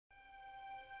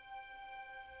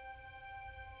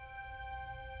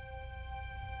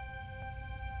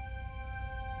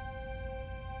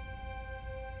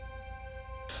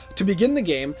To begin the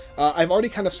game, I've already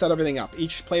kind of set everything up.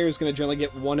 Each player is going to generally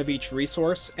get one of each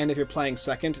resource, and if you're playing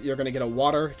second, you're going to get a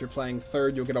water. If you're playing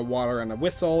third, you'll get a water and a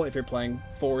whistle. If you're playing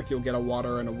fourth, you'll get a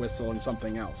water and a whistle and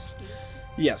something else.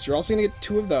 Yes, you're also going to get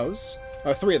 2 of those,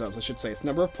 or 3 of those, I should say. It's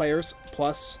number of players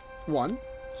plus 1,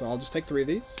 so I'll just take 3 of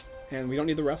these, and we don't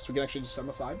need the rest. We can actually just set them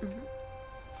aside.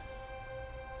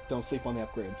 Don't sleep on the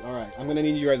upgrades. All right, I'm going to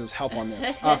need you guys' help on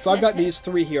this. So I've got these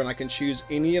 3 here, and I can choose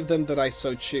any of them that I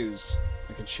so choose.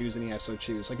 I can choose any I so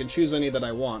choose. I can choose any that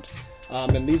I want.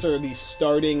 And these are the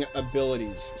starting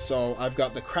abilities. So I've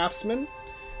got the Craftsman,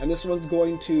 and this one's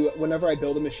going to, whenever I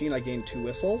build a machine, I gain 2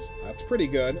 whistles. That's pretty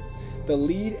good. The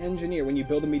Lead Engineer, when you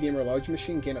build a medium or large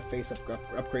machine, gain a face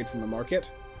upgrade from the market.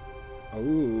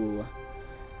 Ooh.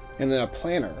 And then a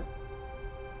Planner.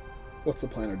 What's the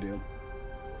Planner do?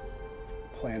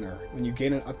 Planner. When you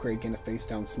gain an upgrade, gain a face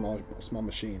down small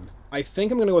machine. I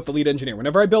think I'm going to go with the Lead Engineer.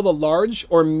 Whenever I build a large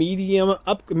or medium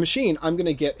machine, I'm going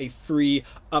to get a free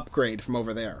upgrade from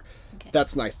over there. Okay.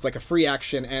 That's nice. It's like a free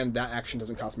action, and that action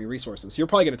doesn't cost me resources. You're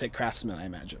probably going to take Craftsman, I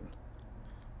imagine.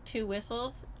 2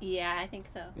 whistles? Yeah, I think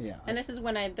so. Yeah. And this is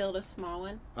when I build a small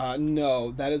one? No,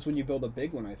 that is when you build a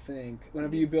big one, I think.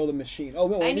 Whenever you build a machine. Oh,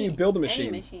 no, whenever you build a machine.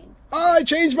 Any machine. Oh, I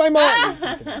changed my mind!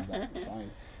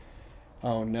 Fine.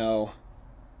 Oh, no.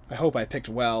 I hope I picked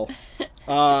well.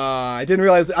 I didn't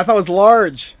realize I thought it was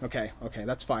large. Okay,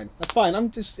 that's fine. That's fine.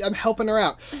 I'm helping her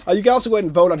out. You can also go ahead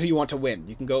and vote on who you want to win.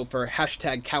 You can go for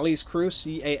hashtag Callie's Crew,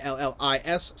 CALLISCREW,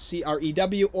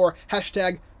 or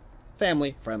hashtag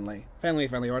family friendly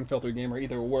or Unfiltered Gamer.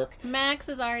 Either will work. Max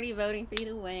is already voting for you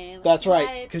to win. That's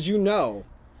right, because you know,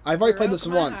 I've already played this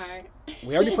once.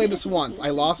 We already played this once. I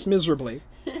lost miserably.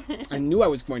 I knew I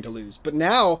was going to lose, but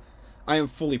now I am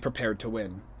fully prepared to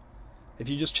win. If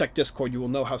you just check Discord, you will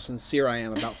know how sincere I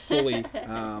am about fully,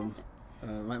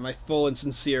 my full and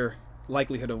sincere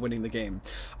likelihood of winning the game.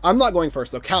 I'm not going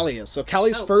first, though. Callie is. So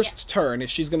Callie's first turn is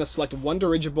she's going to select one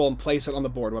dirigible and place it on the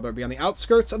board, whether it be on the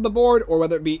outskirts of the board or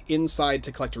whether it be inside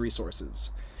to collect resources.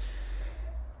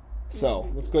 So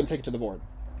let's go ahead and take it to the board.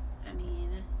 I mean,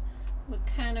 what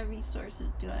kind of resources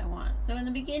do I want? So in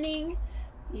the beginning,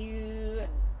 you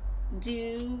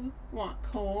do want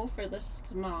coal for the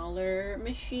smaller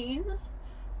machines,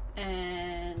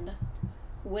 and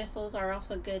whistles are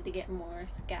also good to get more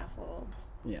scaffolds.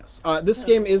 Yes. This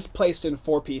game is placed in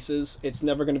 4 pieces. It's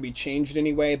never going to be changed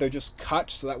anyway. They're just cut,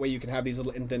 so that way you can have these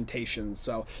little indentations.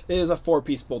 So it is a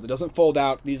 4-piece bolt. It doesn't fold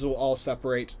out. These will all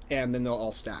separate, and then they'll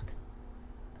all stack.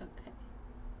 Okay.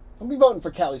 I'll be voting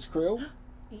for Callie's Crew.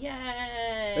 Yay!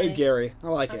 Hey, Gary. I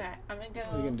like it. Okay, I'm going to go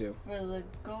what are you gonna do? For the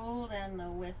gold and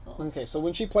the whistle. Okay, so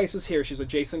when she places here, she's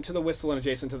adjacent to the whistle and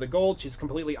adjacent to the gold. She's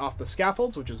completely off the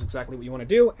scaffolds, which is exactly what you want to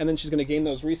do. And then she's going to gain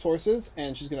those resources,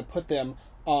 and she's going to put them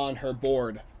on her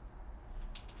board.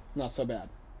 Not so bad.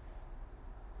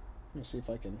 Let me see if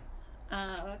I can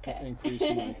increase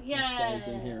my size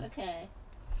in here. Okay.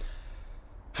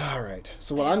 All right,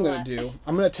 so what I'm going to do,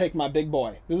 I'm going to take my big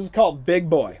boy. This is called Big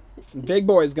Boy. And Big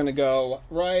Boy is going to go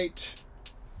right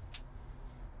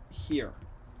here.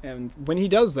 And when he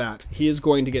does that, he is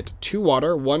going to get 2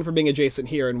 water, 1 for being adjacent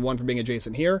here and 1 for being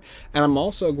adjacent here. And I'm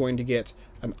also going to get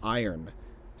an iron.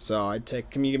 So I'd take,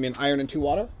 can you give me an iron and 2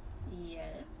 water? Yes.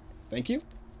 Thank you.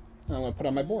 And I'm going to put it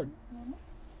on my board.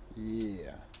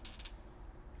 Yeah.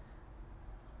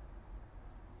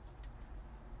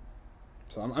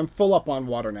 So I'm full up on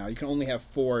water now. You can only have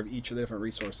 4 of each of the different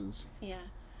resources. Yeah.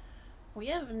 We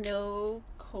have no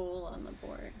coal on the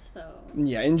board, so...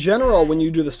 Yeah, in general, when you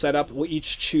do the setup, we'll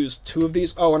each choose 2 of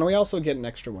these. Oh, and we also get an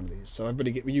extra one of these. So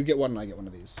everybody you get one and I get one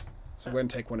of these. So go ahead and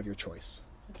take one of your choice.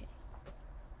 Okay.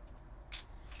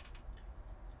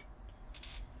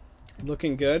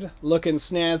 Looking good. Looking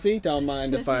snazzy. Don't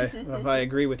mind if I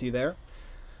agree with you there.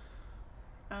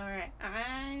 Alright,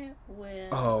 I will...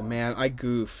 Oh, man, I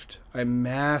goofed. I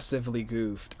massively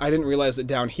goofed. I didn't realize that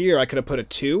down here I could have put a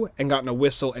 2 and gotten a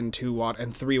whistle and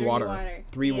 3 water.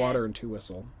 3 water and 2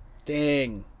 whistle.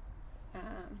 Dang.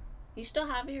 You still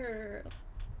have your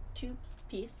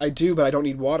 2-piece? I do, but I don't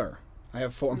need water. I'm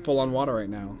full on water right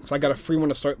now. So I got a free one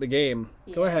to start the game.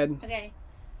 Yeah. Go ahead. Okay.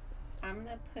 I'm going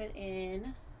to put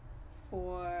in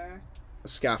for...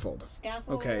 Scaffold.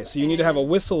 Scaffold. Okay, so you need to have a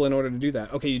whistle in order to do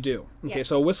that. Okay, you do. Okay, yeah.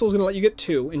 So a whistle is going to let you get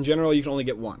 2. In general, you can only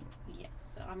get 1. Yes.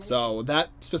 So that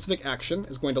specific action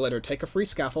is going to let her take a free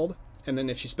scaffold, and then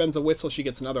if she spends a whistle, she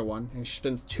gets another one. And if she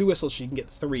spends 2 whistles, she can get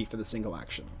 3 for the single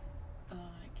action. Oh,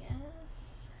 I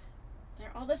guess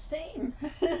they're all the same.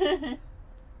 Got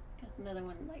another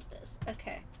one like this.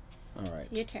 Okay. All right.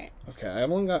 Your turn. Okay,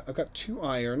 I've got 2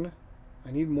 iron.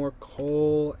 I need more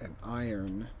coal and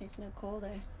iron. There's no coal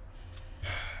there.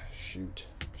 Shoot.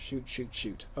 Shoot, shoot,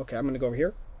 shoot. Okay, I'm going to go over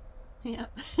here.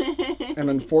 Yep. And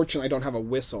unfortunately, I don't have a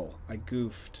whistle. I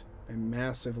goofed. I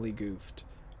massively goofed.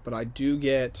 But I do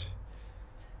get...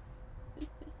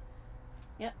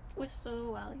 Yep,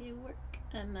 whistle while you work.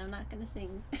 And I'm not going to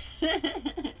sing.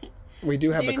 We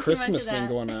do have Doing a too much Christmas of thing that.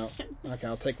 going out. Okay,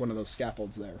 I'll take one of those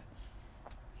scaffolds there.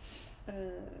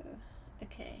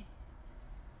 Okay.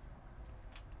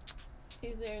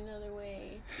 Is there another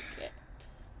way to get...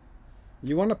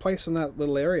 You want to place in that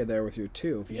little area there with your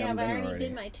 2 if you Yeah, haven't but I done it already already.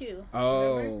 did my 2.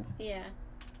 Oh. Remember? Yeah.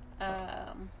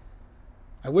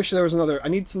 I wish there was another... I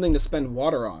need something to spend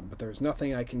water on, but there's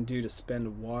nothing I can do to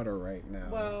spend water right now.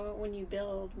 Well, when you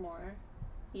build more...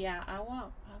 Yeah,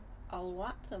 I'll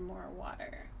want some more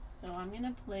water. So I'm going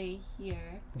to play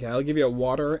here. Okay, I'll give you a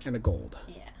water and a gold.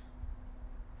 Yeah.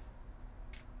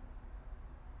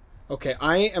 Okay,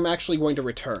 I am actually going to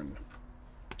return.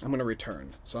 I'm going to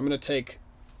return. So I'm going to take...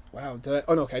 Wow, did I...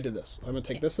 Oh, no, okay, I did this. I'm going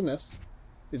to take this and this.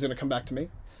 These are going to come back to me.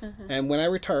 And when I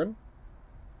return,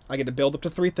 I get to build up to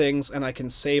 3 things, and I can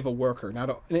save a worker.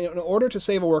 Now, in order to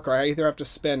save a worker, I either have to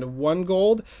spend 1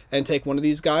 gold and take one of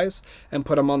these guys and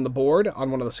put them on the board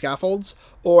on one of the scaffolds,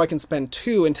 or I can spend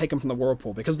 2 and take them from the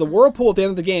whirlpool. Because the whirlpool at the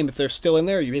end of the game, if they're still in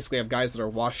there, you basically have guys that are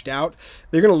washed out.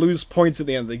 They're going to lose points at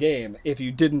the end of the game if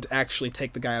you didn't actually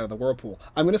take the guy out of the whirlpool.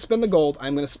 I'm going to spend the gold.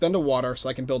 I'm going to spend a water so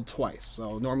I can build twice.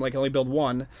 So normally I can only build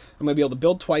 1. I'm going to be able to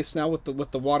build twice now with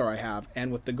the water I have,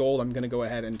 and with the gold, I'm going to go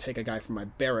ahead and take a guy from my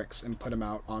barracks and put him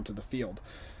out onto the field.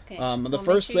 Okay. The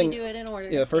first thing, you do it in order.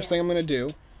 yeah, the first thing I'm going to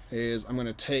do is I'm going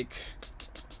to take.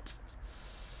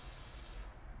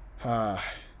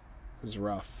 This is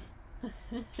rough.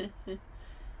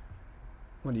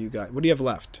 What do you got? What do you have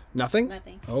left? Nothing?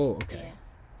 Nothing. Oh, okay. Yeah.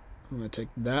 I'm going to take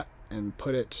that and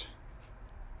put it...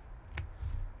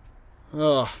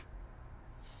 Ugh.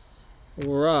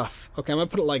 Rough. Okay, I'm going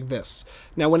to put it like this.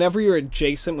 Now, whenever you're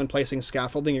adjacent when placing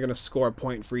scaffolding, you're going to score a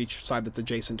point for each side that's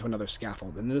adjacent to another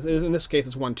scaffold. And in this case,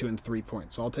 it's 1, 2, and 3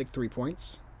 points. So I'll take 3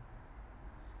 points.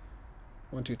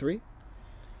 1, 2, 3.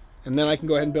 And then I can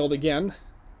go ahead and build again.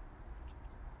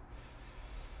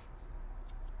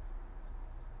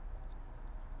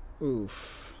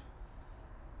 Oof.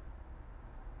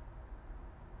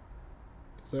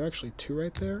 Is there actually 2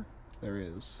 right there? There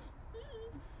is.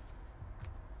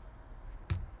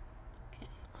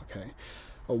 Okay.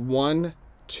 A 1,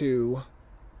 2,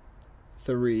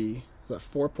 3. Is that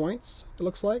 4 points, it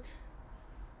looks like?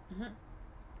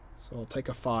 So I'll take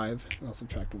a 5, and I'll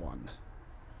subtract 1.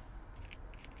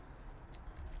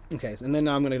 Okay, and then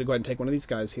now I'm going to go ahead and take one of these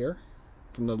guys here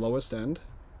from the lowest end,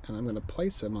 and I'm going to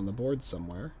place him on the board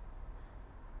somewhere.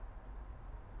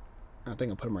 I think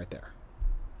I'll put him right there.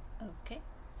 Okay.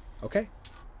 Okay.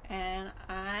 And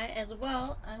I, as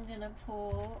well, I'm going to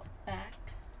pull back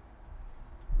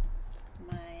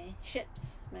my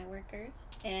ships, my workers,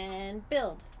 and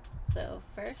build. So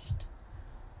first,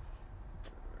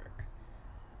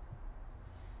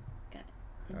 got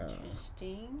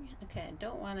interesting. Okay, I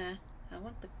don't want to, I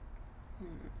want the,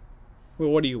 Well,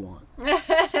 what do you want?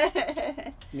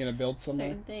 You going to build somewhere?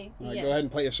 certain thing. All right, Yeah. go ahead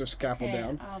and place your scaffold Okay,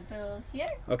 down. I'll build here.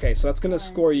 Okay, so that's going to 1,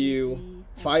 score 2, you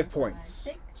 3, 5 4, 5, points.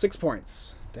 6. 6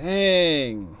 points.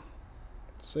 Dang.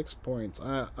 6 points.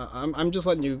 I'm just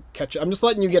letting you catch. I'm just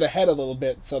letting you get ahead a little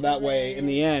bit, so that way, in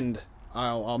the end,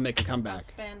 I'll make a I'll comeback.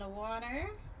 spend a water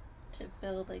to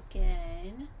build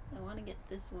again. I want to get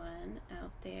this one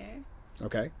out there.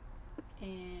 Okay.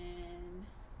 And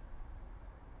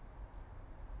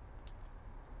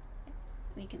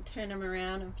we can turn them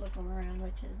around and flip them around,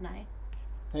 which is nice.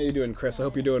 How you doing, Chris? I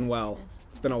hope you're doing well.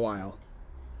 It's been a while.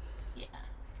 Yeah.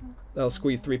 That'll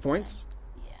squeeze 3 points.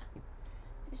 Yeah.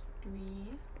 Just 3.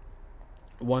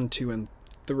 1, 2, and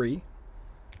 3.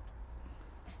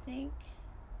 I think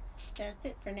that's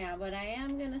it for now, but I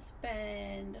am going to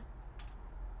spend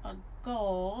a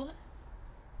gold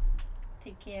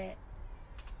to get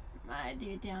my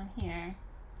dude down here.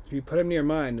 If you put him near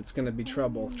mine, it's going to be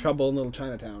trouble. Trouble in Little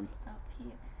Chinatown. Up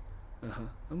here.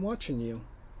 I'm watching you.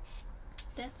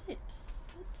 That's it.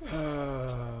 That's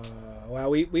it. Wow,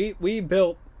 we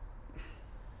built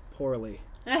poorly.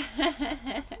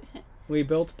 We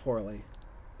built poorly.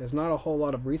 There's not a whole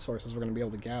lot of resources we're going to be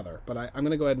able to gather, but I'm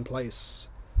going to go ahead and place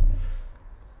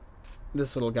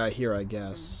this little guy here, I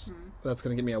guess. That's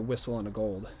going to give me a whistle and a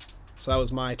gold. So that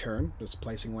was my turn, just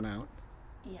placing one out.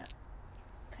 Yeah.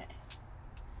 Okay.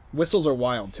 Whistles are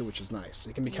wild, too, which is nice.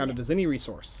 It can be counted as any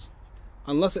resource,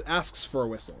 unless it asks for a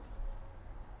whistle.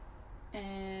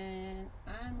 And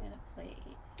I'm going to place...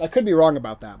 I could be wrong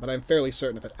about that, but I'm fairly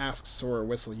certain if it asks for a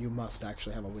whistle, you must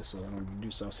actually have a whistle in order to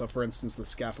do so. So, for instance, the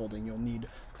scaffolding, you'll need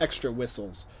extra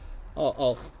whistles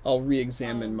I'll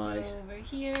re-examine I'll my go over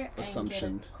here assumption.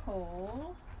 and get a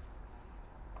coal.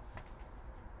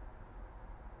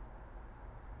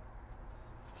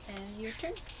 And your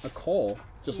turn. A coal,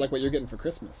 just like what you're getting for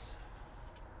Christmas.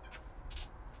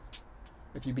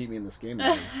 If you beat me in this game,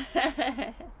 that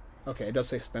is. Okay, it does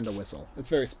say spend a whistle. It's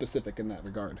very specific in that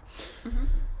regard.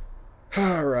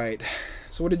 All right.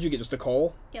 So what did you get? Just a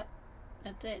coal? Yep,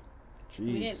 that's it.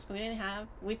 Jeez.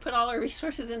 We put all our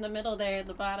resources in the middle there at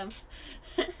the bottom.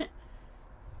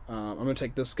 I'm going to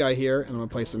take this guy here, and I'm going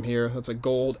to place him here. That's a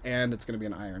gold, and it's going to be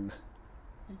an iron.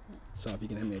 So if you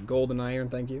can hand me a gold and iron,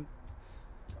 thank you.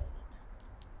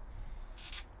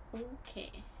 Okay.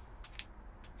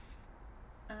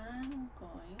 I'm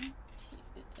going to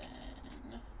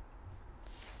then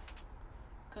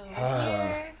go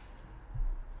here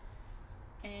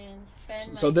and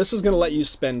spend. So this is going to let you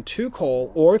spend 2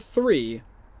 coal or 3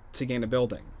 to gain a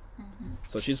building.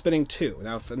 So she's spending 2.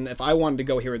 Now, if I wanted to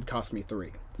go here, it'd cost me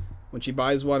 3. When she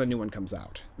buys one, a new one comes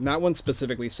out. And that one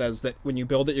specifically says that when you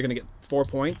build it, you're going to get 4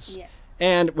 points. Yeah.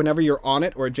 And whenever you're on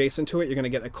it or adjacent to it, you're going to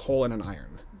get a coal and an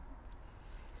iron.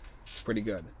 It's pretty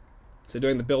good. So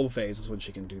during the build phase is when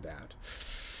she can do that.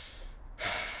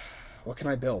 What can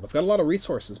I build? I've got a lot of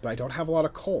resources, but I don't have a lot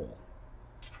of coal.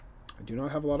 I do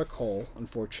not have a lot of coal,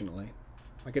 unfortunately.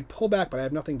 I could pull back, but I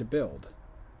have nothing to build.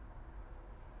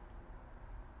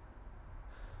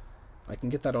 I can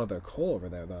get that other coal over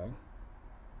there, though.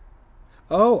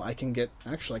 Oh, I can get...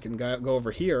 Actually, I can go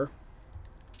over here.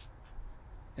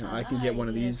 And I can get one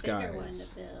of these guys. One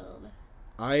to build.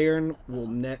 Iron will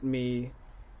net me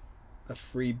a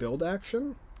free build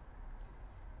action.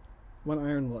 One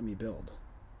iron will let me build.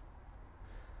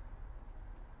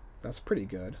 That's pretty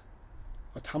good.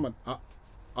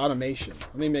 Automation.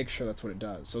 Let me make sure that's what it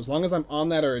does. So as long as I'm on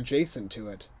that or adjacent to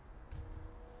it,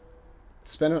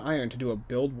 spend an iron to do a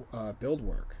build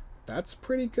work. That's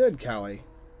pretty good, Callie.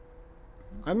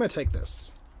 I'm gonna take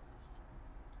this.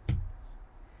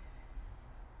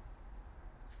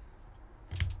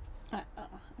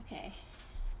 Okay.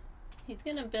 He's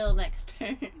gonna build next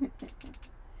turn.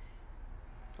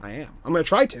 I am. I'm gonna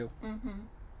try to. Mm-hmm.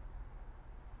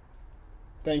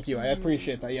 Thank you. I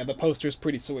appreciate that. Yeah, the poster's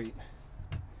pretty sweet.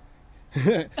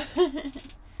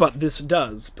 But this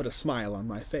does put a smile on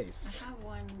my face. I have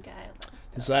one guy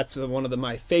left. So that's one of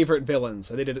my favorite villains.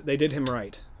 They did him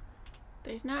right.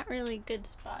 There's not really a good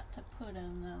spot to put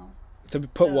him, though. To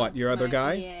put So, what? Your other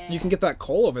guy? yeah. You can get that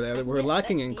coal over there. We're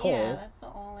lacking in coal. Yeah, that's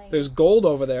the only... There's gold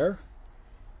over there.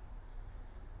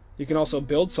 You can also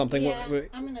build something. Yeah,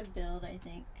 I'm gonna build, I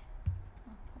think.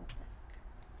 I'll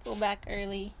pull back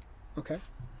early. Okay.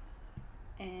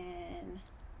 And...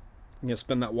 You gonna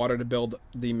spend that water to build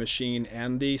the machine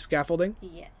and the scaffolding?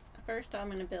 yes. First, I'm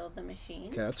gonna build the machine.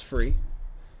 Okay, that's free.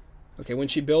 Okay, when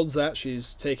she builds that,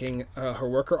 she's taking her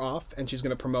worker off, and she's going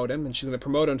to promote him, and she's going to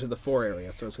promote him to the 4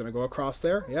 area. So it's going to go across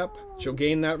there. Yep. She'll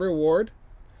gain that reward,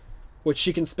 which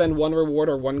she can spend 1 reward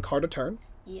or 1 card a turn.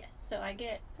 Yes, so I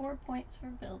get 4 points for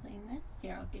building this.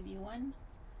 Here, I'll give you 1.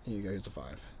 Here you go, here's a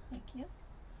 5. Thank you.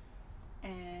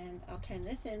 And I'll turn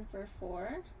this in for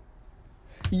 4.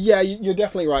 Yeah, you're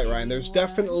definitely right, Ryan. There's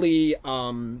definitely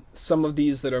some of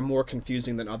these that are more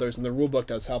confusing than others, and the rulebook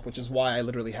does help, which is why I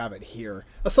literally have it here.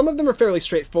 Some of them are fairly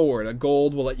straightforward. A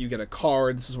gold will let you get a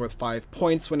card. This is worth 5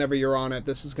 points whenever you're on it.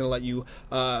 This is going to let you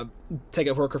take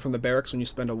a worker from the barracks when you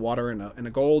spend a water and a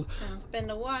gold. I'll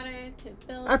spend a water to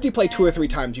build. After you play 2 or 3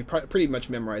 times, you pretty much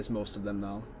memorize most of them,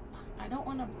 though. I don't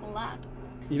want to block.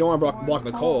 You don't want to block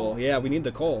the coal. Yeah, we need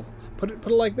the coal. Put it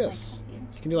like this.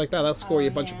 You can do like that. That'll score you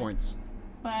a bunch of points.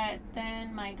 But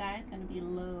then my guy's gonna be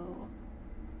low.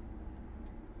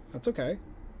 That's okay.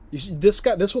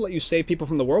 This will let you save people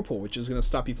from the whirlpool, which is going to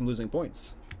stop you from losing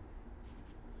points.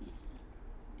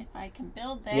 If I can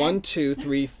build there. 1, 2,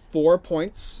 3, 4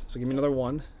 points. So give me another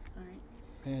 1. All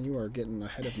right. Man, you are getting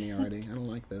ahead of me already. I don't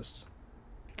like this.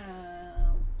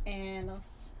 And I'll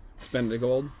spend a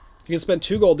gold. You can spend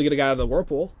 2 gold to get a guy out of the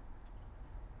whirlpool.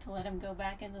 to let him go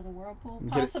back into the whirlpool,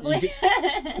 possibly.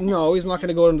 No, he's not going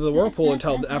to go into the whirlpool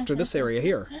until after this area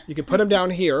here. You can put him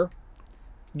down here,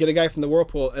 get a guy from the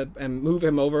whirlpool, and move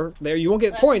him over there. You won't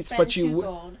get points, but you will.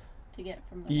 Gold to get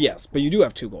from the yes, but you do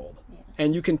have 2 gold,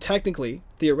 and you can technically,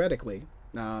 theoretically,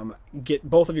 get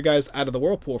both of your guys out of the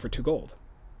whirlpool for 2 gold,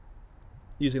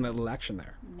 using that little action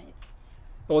there. Maybe.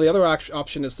 Well, the other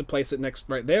option is to place it next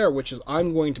right there, which is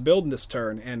I'm going to build this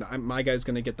turn, and my guy's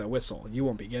going to get the whistle. You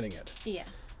won't be getting it. Yeah.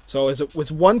 So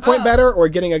was 1 point Oh. better or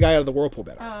getting a guy out of the whirlpool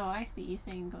better? Oh, I see. You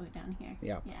saying go down here.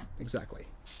 Yeah. Yeah. Exactly.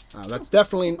 That's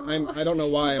definitely. I don't know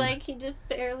why. Like he just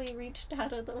barely reached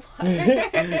out of the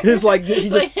water. He's like he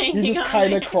just hanging on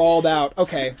kind of there. crawled out.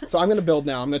 Okay, so I'm gonna build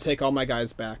now. I'm gonna take all my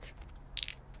guys back.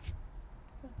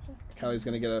 Callie's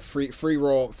gonna get a free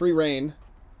reign.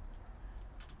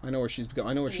 I know where she's going.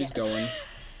 I know where she's going.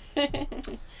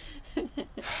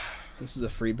 This is a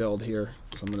free build here,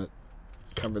 so I'm gonna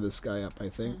cover this guy up. I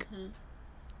think.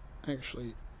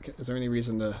 Actually, is there any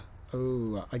reason to?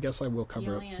 Oh, I guess I will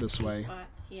cover it this way. Spots.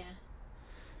 Yeah.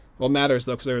 Well, it matters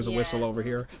though because there's a whistle Yeah. over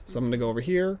here. So I'm gonna go over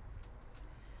here.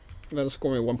 That'll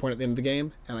score me 1 point at the end of the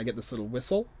game, and I get this little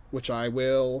whistle, which I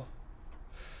will.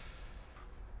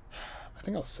 I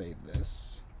think I'll save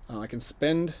this. I can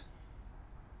spend.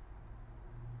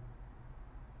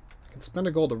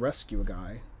 A gold to rescue a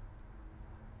guy,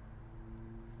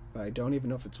 but I don't even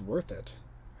know if it's worth it.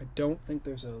 I don't think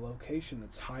there's a location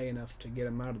that's high enough to get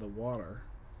him out of the water.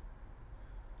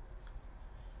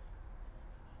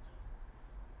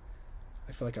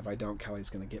 I feel like if I don't, Callie's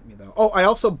going to get me, though. Oh, I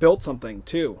also built something,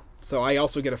 too. So I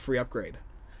also get a free upgrade.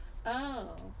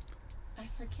 Oh, I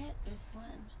forget this one.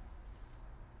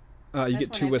 You That's get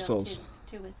one 2 I built, whistles.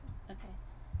 Two whistles. Okay.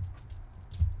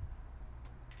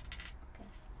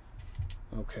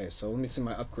 Okay, so let me see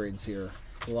my upgrades here.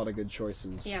 A lot of good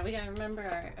choices. Yeah, we gotta remember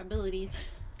our abilities.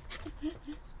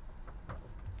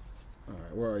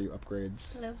 Alright, where are you?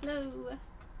 Upgrades. Hello.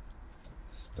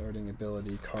 Starting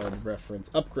ability, card reference,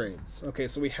 upgrades. Okay,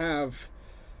 so we have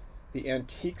the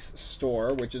Antiques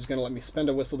Store, which is going to let me spend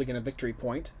a whistle to get a victory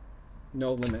point.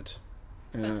 No limit.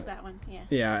 That's that one, yeah.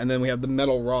 Yeah, and then we have the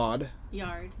Metal Rod.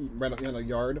 Yard.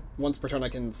 Yard. Once per turn I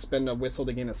can spend a whistle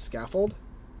to gain a scaffold.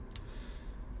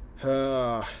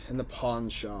 In the pawn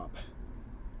shop.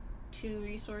 2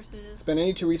 resources. Spend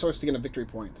any 2 resources to get a victory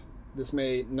point. This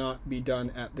may not be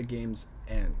done at the game's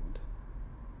end.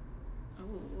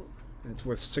 Oh. And it's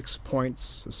worth 6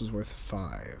 points. This is worth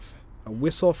 5. A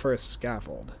whistle for a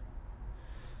scaffold.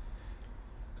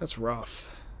 That's rough.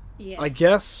 Yeah. I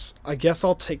guess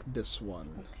I'll take this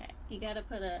one. Okay. You gotta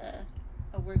put a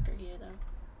worker here, though.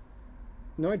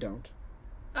 No, I don't.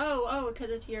 Oh,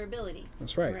 because it's your ability.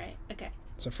 That's right. Right. Okay.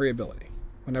 It's a free ability.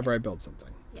 Whenever I build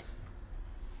something. Yeah.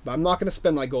 But I'm not going to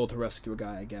spend my gold to rescue a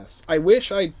guy, I guess. I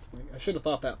wish I should have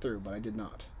thought that through, but I did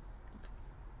not.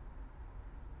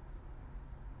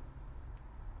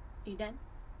 You done?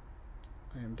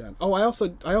 I am done. Oh, I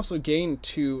also gained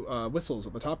 2 whistles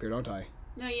at the top here, don't I?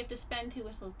 No, you have to spend 2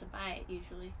 whistles to buy it,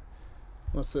 usually.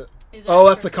 What's it? Is Oh, that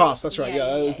that's for the cost. free? That's right. Yeah,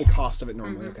 that is the cost of it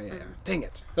normally. Mhm, Okay, yeah. Dang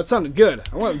it. That sounded good.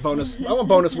 I want bonus. I want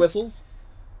bonus whistles.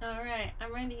 Alright,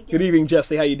 I'm ready to get... Good evening,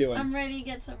 Jesse. How you doing? I'm ready to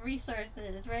get some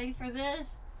resources. Ready for this?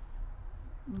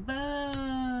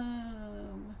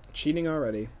 Boom! Cheating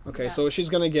already. Okay, Yeah. so what she's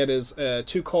gonna get is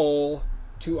 2 coal,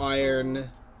 2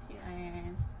 iron, 2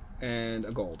 iron. and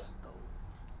a gold. Gold.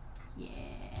 Yeah.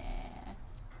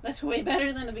 That's way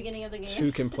better than the beginning of the game.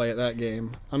 2 can play at that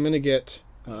game. I'm gonna get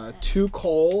 2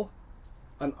 coal,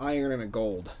 an iron, and a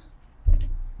gold.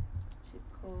 2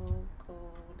 gold.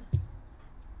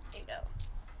 There you go.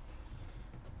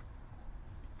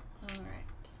 Alright.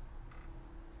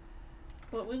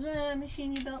 What was the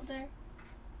machine you built there?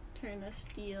 Turn a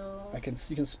steel... You can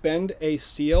spend a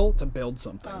steel to build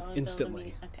something build a instantly.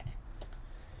 meat. Okay.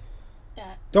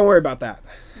 That Don't worry about that.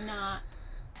 not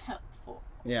helpful.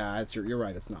 Yeah, you're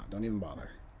right. It's not. Don't even bother.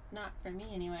 Not for me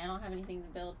anyway. I don't have anything to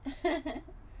build.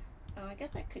 Oh, I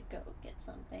guess I could go get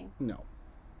something. No.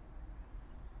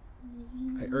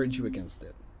 I urge you against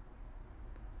it.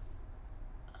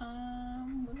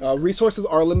 Resources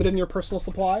are limited in your personal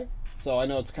supply, so I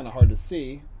know it's kind of hard to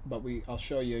see, but I'll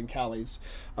show you in Callie's.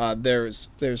 There's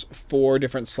 4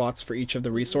 different slots for each of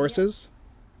the resources.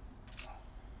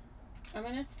 I'm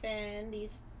gonna spend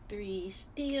these 3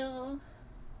 steel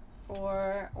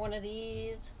for one of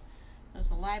these. There's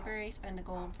a library. Spend a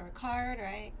gold for a card,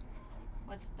 right?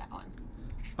 What's that one?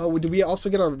 Oh, did we also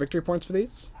get our victory points for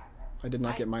these? I did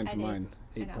not get mine for did. mine.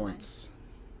 I 8 got points.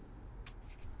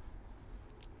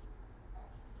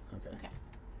 Okay.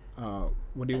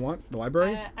 What do you want? The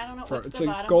library? I don't know. For, What's it's the a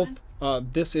bottom gold. one?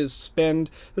 This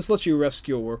lets you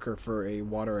rescue a worker for a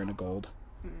water and a gold.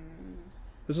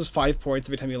 This is 5 points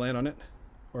every time you land on it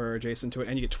or adjacent to it,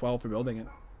 and you get 12 for building it.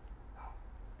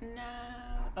 No.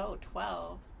 Oh,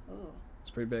 12. Ooh.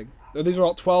 It's pretty big. These are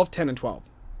all 12, 10, and 12.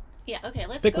 Yeah, okay,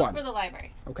 let's Pick go one. for the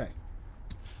library. Okay.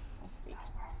 Let's see.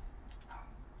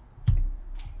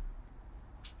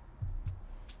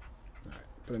 All right.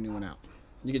 Put a new one out.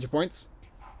 You get your points?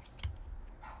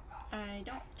 I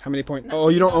don't. How many points? No, Oh,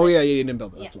 you don't. build Oh, it. yeah, you didn't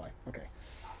build it. That's Yeah. why. Okay.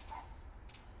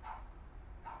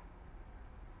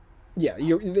 Yeah,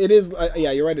 it is. Yeah,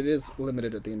 you're right. It is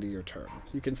limited at the end of your turn.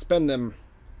 You can spend them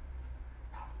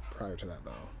prior to that,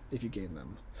 though, if you gain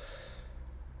them.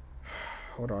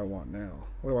 What do I want now?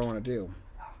 What do I want to do?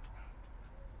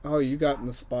 Oh, you got in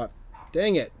the spot.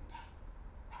 Dang it!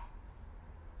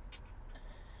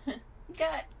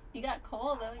 You got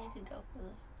coal though. You could go for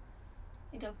this.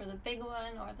 You go for the big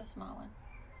one or the small one.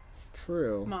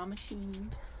 True. Small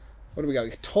machines. What do we got?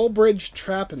 Toll bridge,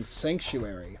 trap, and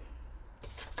sanctuary.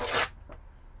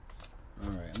 All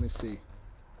right, let me see.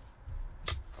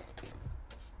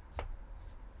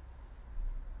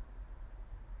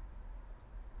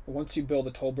 Once you build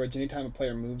a toll bridge, anytime a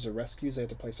player moves or rescues, they have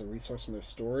to place a resource from their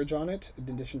storage on it. In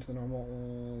addition to the normal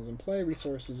in play,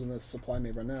 resources in this supply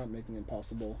may run out, making it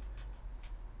impossible.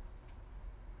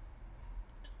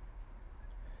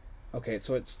 Okay,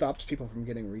 so it stops people from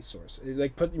getting resources. It,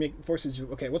 like forces you.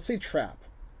 Okay, let's say trap.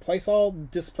 Place all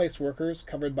displaced workers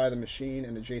covered by the machine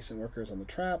and adjacent workers on the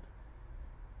trap.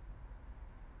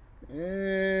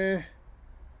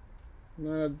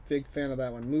 Not a big fan of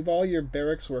that one. Move all your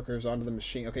barracks workers onto the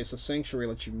machine. Okay, so Sanctuary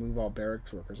lets you move all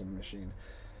barracks workers on the machine.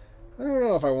 I don't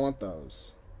know if I want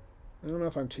those. I don't know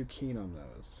if I'm too keen on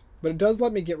those. But it does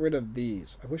let me get rid of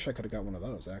these. I wish I could have got one of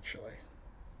those, actually.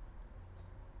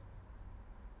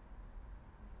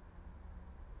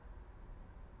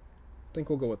 I think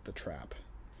we'll go with the trap.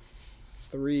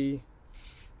 3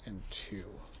 and 2.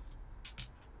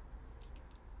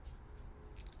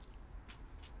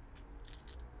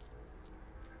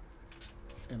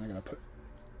 And I'm going to put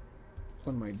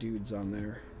one of my dudes on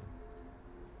there.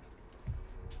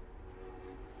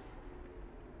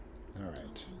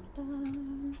 Alright.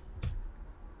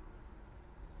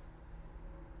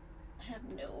 I have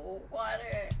no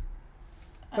water.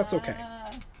 That's okay.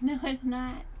 No, it's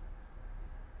not.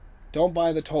 Don't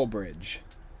buy the toll bridge.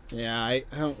 Yeah, I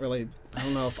don't really... I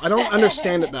don't know if... I don't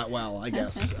understand it that well, I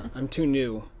guess. I'm too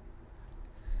new.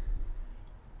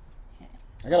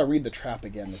 I gotta read the trap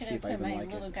again to see if I even like it. I put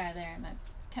my little guy there and I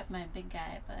kept my big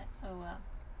guy, but oh well.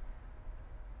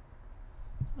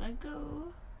 I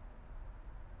go.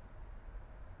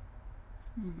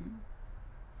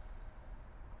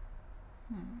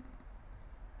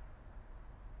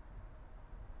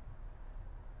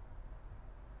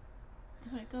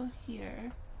 If I go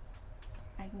here,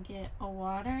 I can get a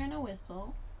water and a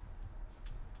whistle.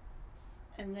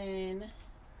 And then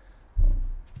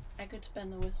I could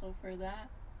spend the whistle for that.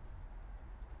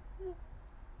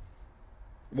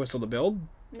 Whistle to build?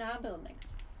 No, I'm building.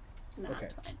 No, okay.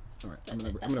 it's fine. All right. I'm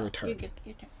gonna return. You get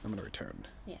your turn. I'm gonna return.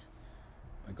 Yeah.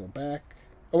 I go back.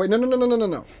 Oh wait, no.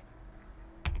 No.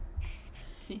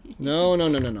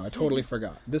 I totally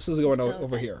forgot. This is going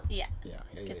over here. Yeah. Yeah.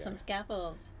 Get some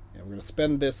scaffolds. Yeah, we're gonna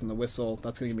spend this and the whistle.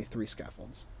 That's gonna give me 3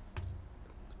 scaffolds.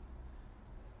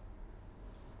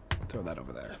 Throw that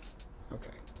over there. Okay.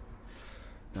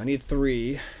 Now I need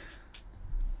 3.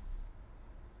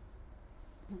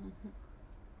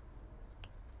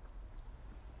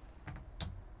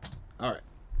 Alright.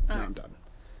 Now I'm done.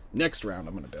 Next round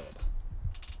I'm going to build.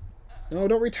 No,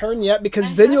 don't return yet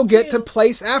because then you'll get to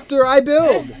place after I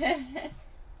build. I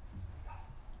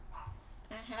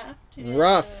have to.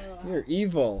 Rough. You're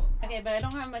evil. Okay, but I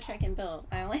don't have much I can build.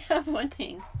 I only have one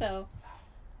thing, so...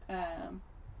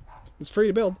 It's free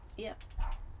to build. Yep.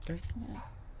 Okay. Yeah.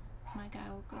 My guy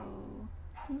will go...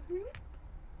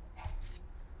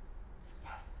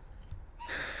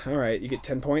 Alright, you get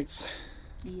 10 points.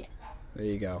 Yeah. There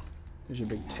you go. There's your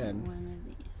big 10. One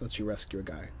of these. Lets you rescue a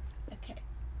guy. Okay.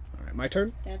 Alright, my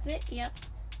turn? That's it? Yep.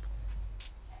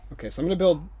 Okay, so I'm going to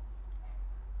build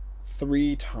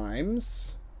 3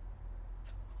 times.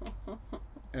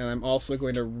 And I'm also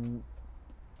going to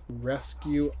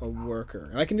rescue a worker.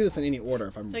 And I can do this in any order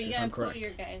if I'm correct. So you gotta pull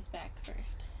your guys back first.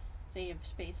 So you have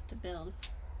space to build.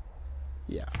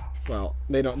 Yeah. Well,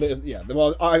 they don't... yeah.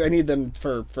 Well, I need them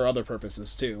for other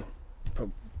purposes, too.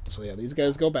 So, yeah, these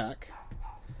guys go back.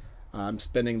 I'm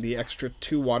spending the extra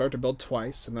 2 water to build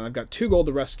twice. And then I've got 2 gold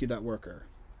to rescue that worker.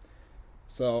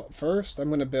 So, first, I'm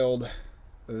going to build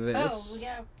this. Oh,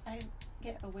 yeah. I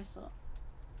get a whistle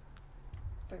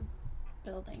for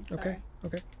building. Sorry. Okay.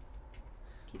 Okay.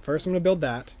 First, I'm going to build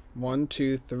that. 1,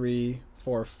 2, 3,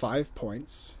 4, 5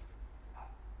 points.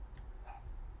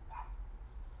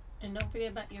 And don't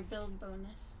forget about your build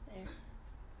bonus there.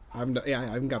 I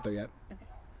haven't got there yet. Okay.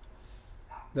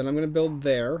 Then I'm going to build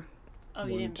there. Oh,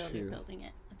 you didn't build. You're building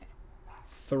it. Okay.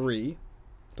 3.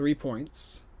 3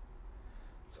 points.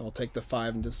 So I'll take the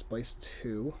 5 and displace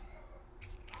 2.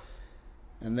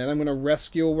 And then I'm going to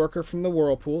rescue a worker from the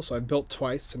whirlpool. So I've built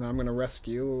twice, and I'm going to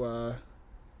rescue...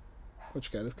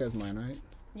 which guy? This guy's mine, right?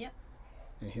 Yep.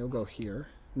 And he'll go here.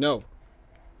 No.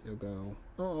 You'll go.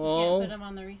 You Oh. can't put them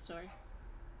on the resource.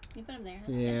 You put them there.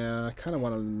 Yeah, I kind of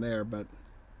wanted them there, but.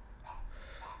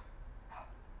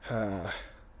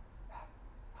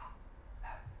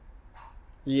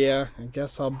 Yeah, I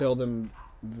guess I'll build them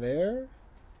there.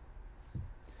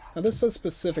 Now this says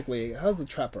specifically, how does the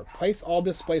trap work? Place all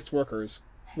displaced workers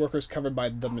covered by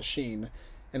the machine,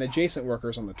 and adjacent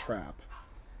workers on the trap.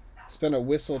 Spin a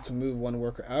whistle to move one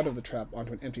worker out of the trap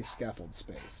onto an empty scaffold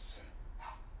space.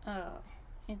 Oh.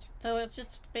 So it's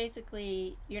just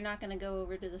basically, you're not going to go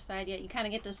over to the side yet. You kind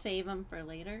of get to save them for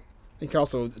later. You can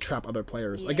also trap other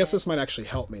players. Yeah. I guess this might actually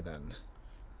help me then.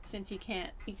 Since you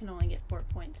can only get 4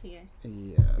 points here.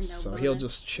 Yes, No so bonus. he'll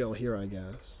just chill here, I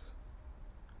guess.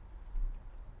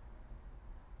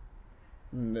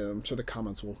 No, I'm sure the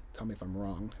comments will tell me if I'm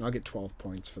wrong. And I'll get 12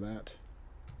 points for that.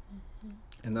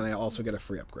 And then I also get a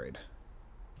free upgrade.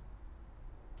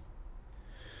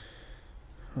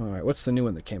 Alright, what's the new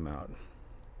one that came out?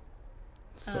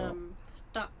 So,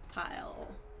 Stockpile.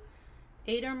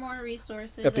 8 or more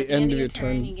resources. at the end of your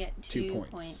turn, you get 2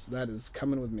 points. That is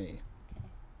coming with me.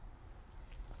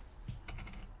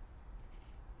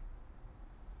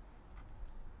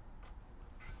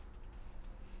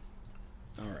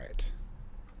 Alright.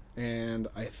 And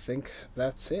I think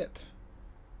that's it.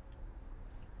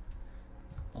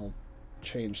 I'll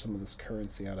change some of this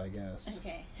currency out, I guess.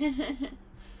 Okay.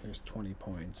 There's 20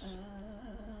 points.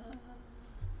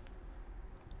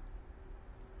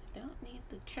 I don't need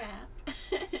the trap.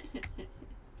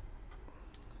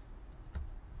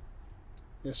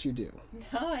 Yes, you do.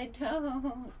 No, I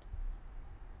don't.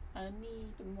 I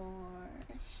need more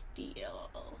steel.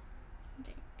 I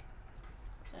think.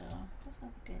 So, this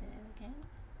one's good again.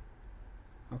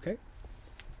 Okay.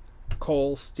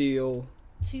 Coal, steel.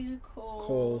 2 coal,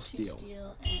 Coal, 2 steel.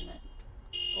 and a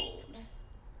gold.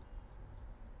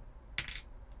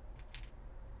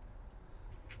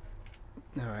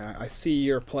 Alright, I see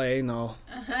your play, and I'll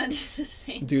Do the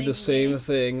same do thing. the same Dave.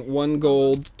 thing. 1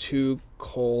 gold, 2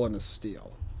 coal, and a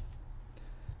steel.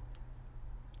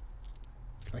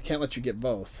 I can't let you get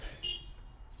both.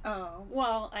 Oh,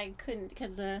 well, I couldn't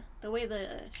because the way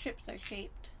the ships are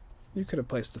shaped. You could have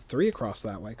placed a 3 across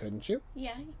that way, couldn't you?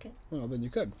 Yeah, you could. Well, then you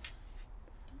could.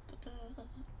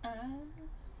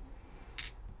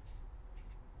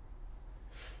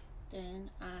 Then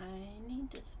I need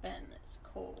to spend this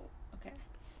coal. Okay.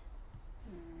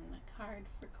 A card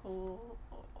for coal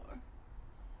or...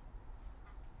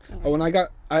 Oh,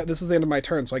 and this is the end of my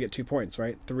turn, so I get 2 points,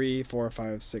 right? 3, 4,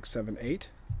 5, 6, 7, 8.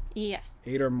 Yeah.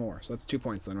 8 or more. So that's 2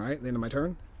 points then, right? The end of my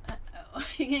turn? Uh-oh.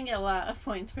 You can get a lot of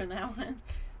points from that one.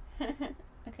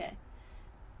 Okay.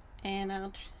 And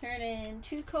I'll turn in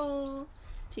 2 coal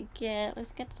to get...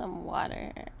 Let's get some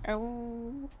water.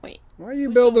 Oh, wait. Why are you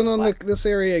Which building one? on this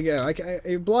area again?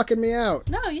 You're blocking me out.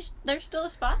 No, there's still a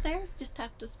spot there. Just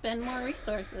have to spend more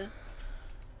resources.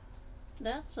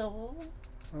 That's all.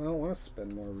 I don't want to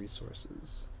spend more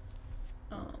resources.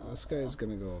 Oh. This guy's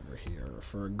going to go over here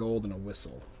for a gold and a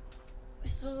whistle.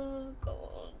 Whistle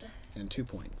gold. And 2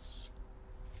 points.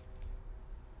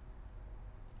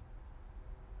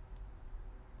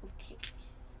 Okay.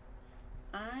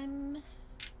 I'm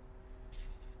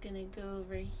gonna go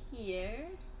over here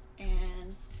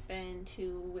and spend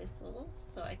 2 whistles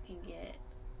so I can get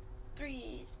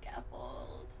 3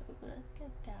 scaffolds. So let's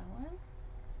get that one.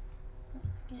 Let's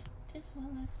get this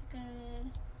one, that's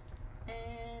good.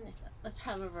 And this one. Let's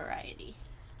have a variety.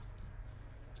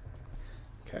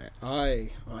 Okay,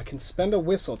 I can spend a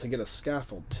whistle to get a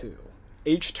scaffold too.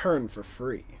 Each turn for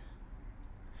free.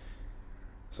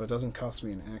 So it doesn't cost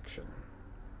me an action.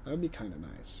 That would be kind of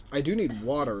nice. I do need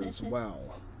water as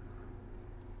well.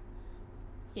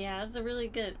 Yeah, it's a really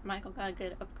good... Michael got a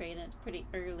good upgrade and it's pretty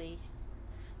early.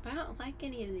 But I don't like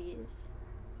any of these.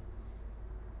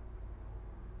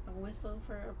 A whistle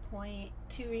for a point.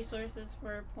 2 resources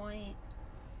for a point.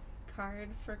 Card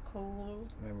for coal.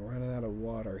 I'm running out of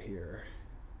water here.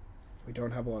 We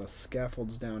don't have a lot of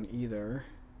scaffolds down either.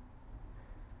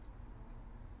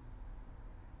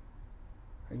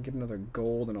 I can get another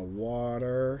gold and a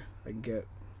water. I can get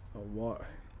a water.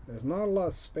 There's not a lot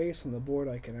of space on the board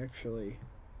I can actually...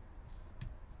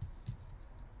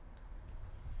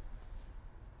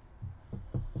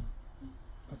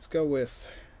 Let's go with...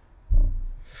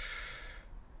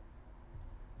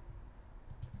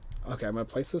 Okay, I'm going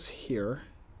to place this here.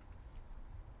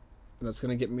 And that's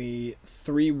going to get me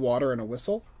 3 water and a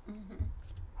whistle. Mm-hmm.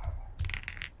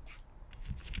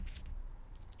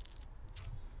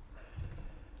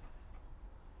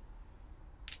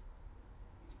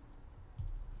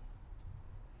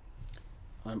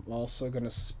 I'm also going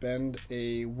to spend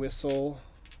a whistle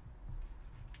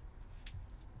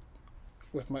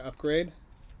with my upgrade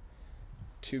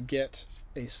to get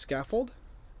a scaffold.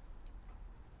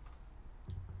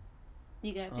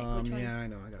 You gotta pick which one. Yeah, I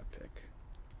know. I gotta pick.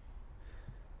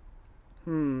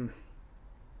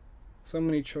 So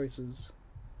many choices.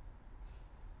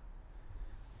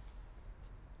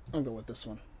 I'll go with this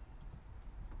one.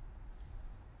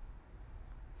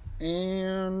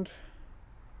 And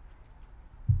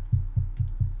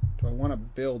do I want to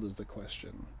build is the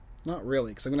question. Not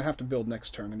really, because I'm going to have to build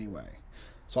next turn anyway.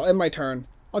 So I'll end my turn.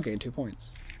 I'll gain 2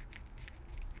 points.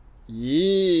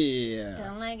 Yeah.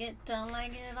 Don't like it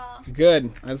at all.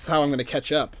 Good. That's how I'm going to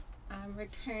catch up. I'm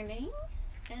returning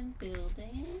and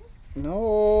building.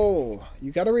 No.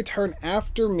 You got to return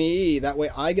after me. That way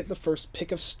I get the first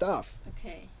pick of stuff.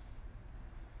 Okay.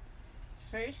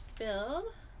 First build.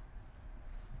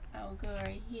 I'll go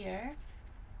right here.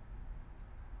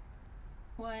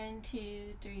 1, 2,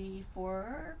 3,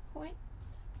 4 points.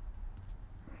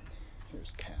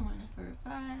 Here's 10. 1 for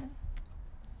 5.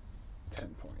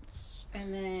 10 points.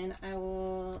 And then I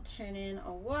will turn in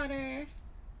a water.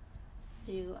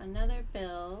 Do another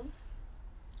build.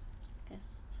 Guess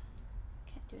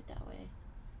can't do it that way.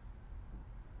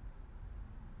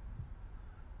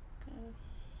 Go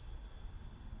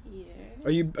here.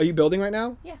 Are you building right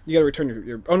now? Yeah. You got to return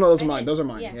your oh no, those are mine. did. Those are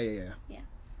mine. Yeah. Yeah.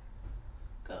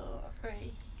 Go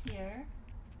right here.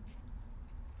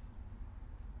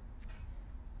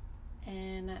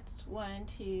 And that's 1,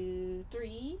 2,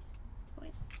 3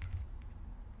 points.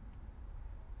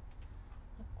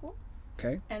 Cool.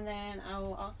 Okay. And then I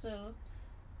will also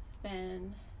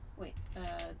spend.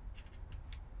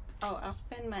 I'll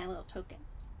spend my little token.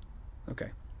 Okay.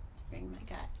 To bring my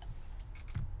guy up.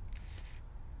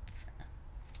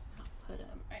 I'll put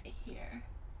him right here.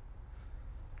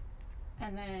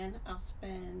 And then I'll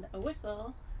spend a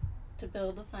whistle to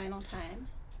build the final time.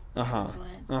 Uh-huh.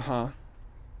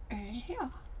 Right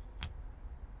here.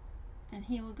 And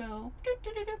he will go.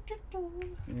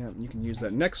 Yeah, you can use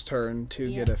that next turn to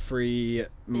Yeah. get a free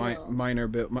minor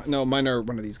build. Minor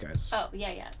one of these guys. Oh,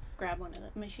 yeah. Grab one of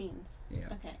the machines. Yeah.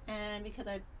 Okay, and because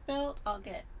I built, I'll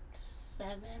get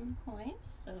 7 points.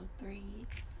 So 3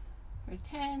 for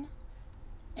 10.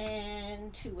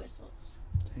 And 2 whistles.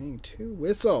 Dang, 2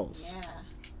 whistles. Yeah.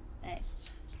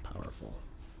 Nice. It's powerful.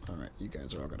 All right, you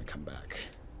guys are all going to come back.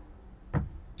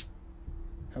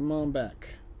 Come on back.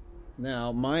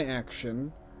 Now, my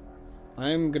action,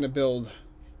 I'm going to build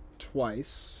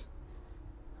twice.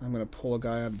 I'm going to pull a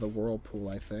guy out of the whirlpool,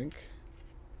 I think.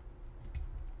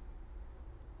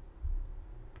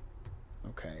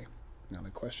 Okay. Now the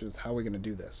question is, how are we going to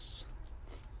do this?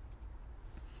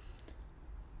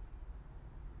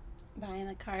 Buying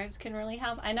the cards can really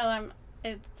help. I know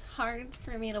it's hard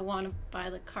for me to want to buy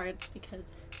the cards because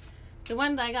the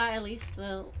ones I got, at least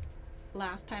the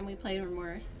last time we played, were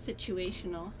more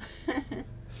situational.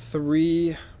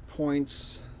 3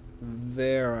 points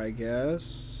there, I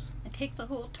guess. It takes a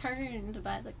whole turn to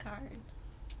buy the cards.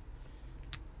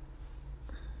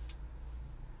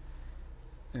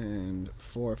 And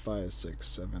 4, 5, 6,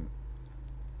 7,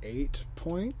 8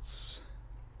 points.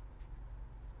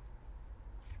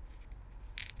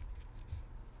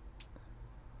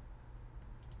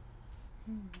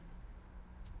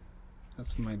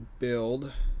 That's my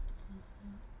build.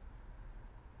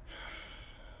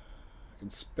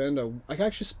 I can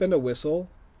actually spend a whistle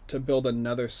to build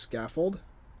another scaffold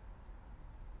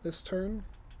this turn.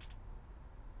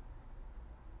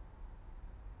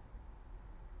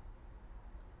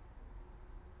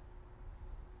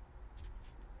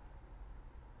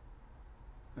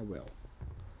 I will.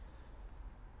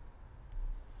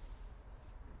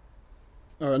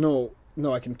 Oh,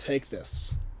 no, I can take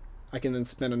this. I can then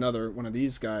spend another one of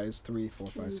these guys, 3, 4,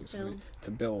 5, 6, 7, 8,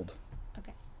 to build.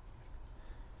 Okay.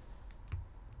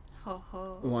 Ho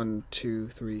ho. 1, 2,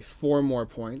 3, 4 more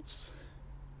points.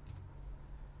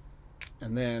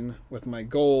 And then with my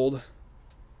gold,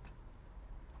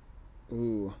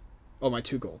 my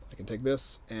 2 gold. I can take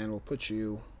this and we'll put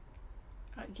you.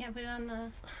 Oh, you can't put it on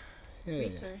the Yeah.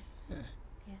 resource.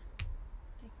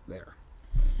 There.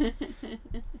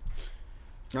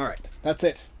 All right, that's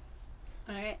it.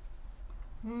 All right.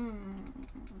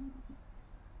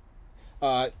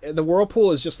 The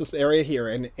whirlpool is just this area here,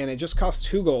 and it just costs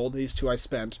 2 gold. These 2 I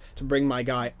spent to bring my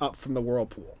guy up from the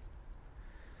whirlpool.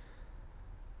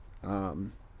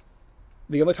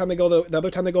 The other time they go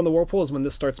in the whirlpool is when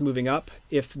this starts moving up.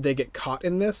 If they get caught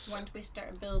in this, Once we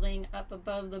start building up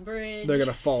above the bridge, they're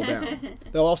gonna fall down.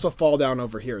 They'll also fall down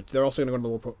over here. They're also gonna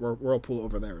go to the whirlpool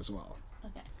over there as well.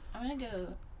 Okay, I'm gonna go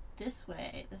this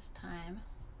way this time.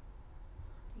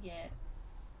 Get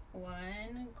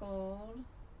 1 gold,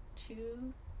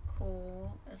 2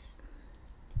 coal,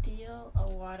 steel,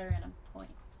 a water, and a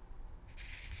point.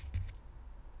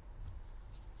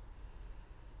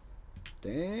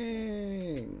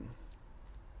 Dang.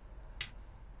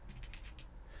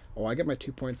 Oh, I get my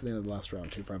 2 points at the end of the last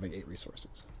round, too, for having 8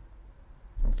 resources.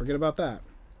 Don't forget about that.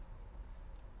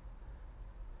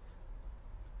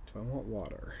 Do I want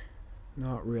water?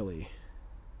 Not really.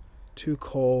 2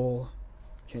 coal.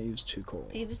 Can't use 2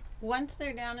 coal. Once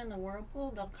they're down in the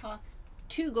whirlpool, they'll cost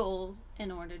 2 gold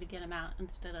in order to get them out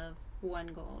instead of 1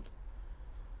 gold.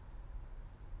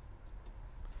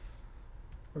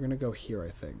 We're gonna go here,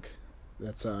 I think.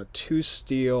 That's 2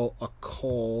 steel, a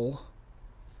coal.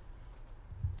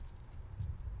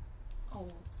 Oh,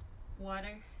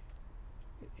 water.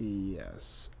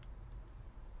 Yes.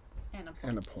 And a point.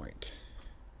 And a point.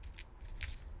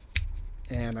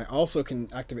 And I also can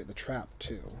activate the trap,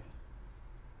 too.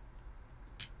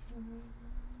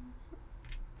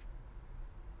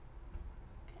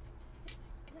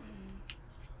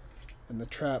 And the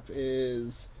trap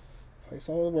is... Place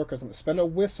all the workers on the... Spend a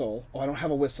whistle. Oh, I don't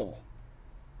have a whistle.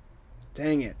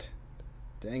 Dang it.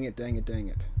 Dang it, dang it, dang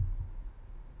it.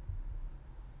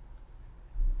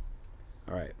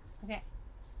 Alright. Okay.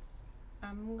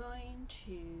 I'm going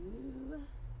to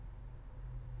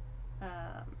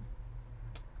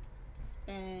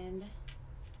spend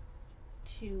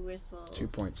 2 whistles. 2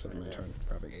 points for my turn.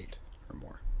 Probably 8 or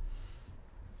more.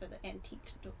 For the antique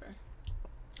store.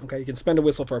 Okay, you can spend a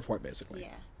whistle for a point, basically.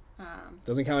 Yeah.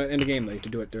 Doesn't count at the end of the game, though. You have to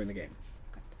do it during the game.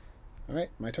 Okay. Alright,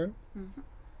 my turn? Mm-hmm.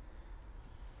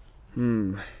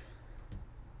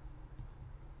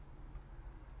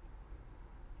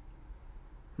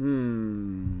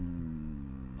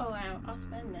 Oh, I'll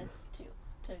spend this too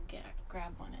to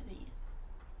grab one of these.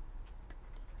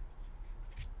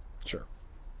 Sure.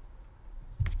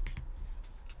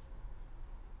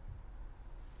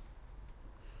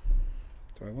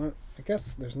 Do I want... I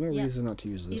guess there's no reason not to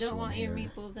use this. You don't one want here. your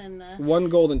meeples in the... 1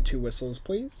 gold and 2 whistles,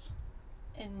 please.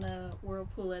 In the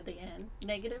whirlpool at the end.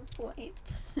 Negative points.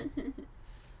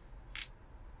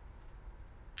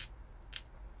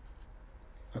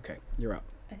 Okay, you're up.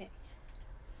 Okay.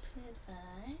 Should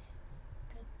I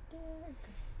go there?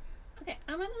 Okay,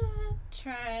 I'm gonna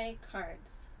try cards.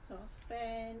 So I'll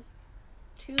spend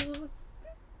 2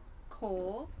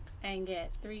 coal and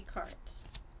get 3 cards.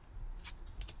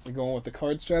 We're going with the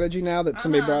card strategy now that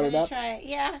somebody brought it up.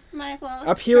 Yeah, might as well.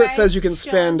 Up here it says you can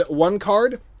spend 1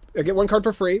 card, get 1 card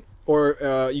for free, or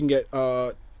you can get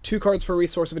 2 cards for a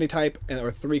resource of any type,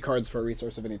 or 3 cards for a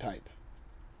resource of any type.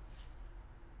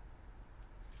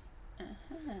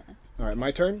 All right,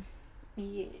 my turn.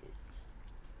 Yes.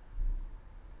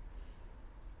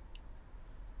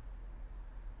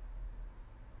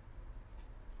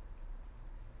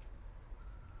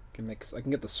 I can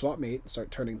get the swap meet and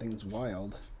start turning things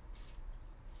wild.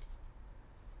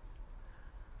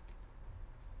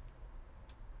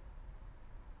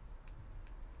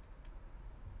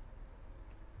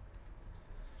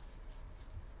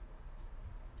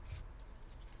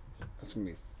 That's gonna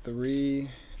be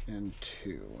 3 and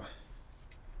 2.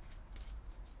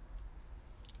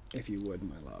 If you would,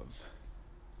 my love.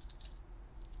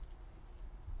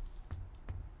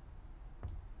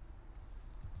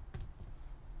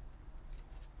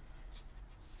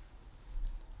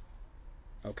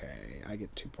 Okay, I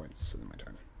get 2 points in my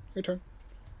turn. Your turn.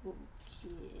 Okay.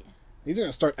 These are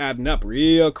gonna start adding up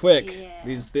real quick. Yeah.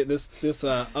 This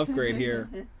upgrade here.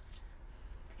 Okay.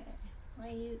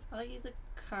 I'll use a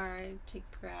card to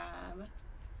grab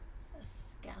a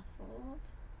scaffold.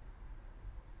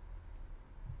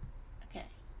 Okay.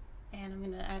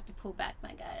 And I have to pull back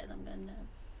my guys. I'm gonna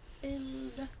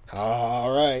build.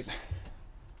 All right.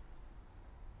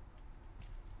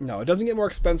 No, it doesn't get more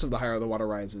expensive the higher the water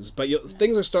rises, but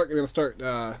things are going to start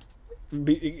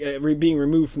being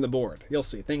removed from the board. You'll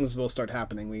see, things will start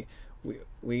happening.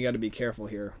 We got to be careful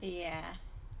here. Yeah.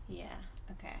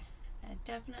 Okay. I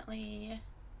definitely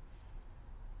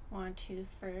want to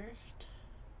first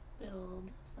build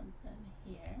something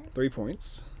here. 3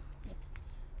 points. Yes.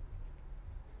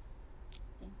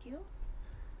 Thank you.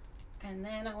 And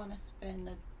then I want to spend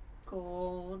the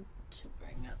gold to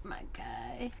bring up my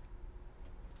guy.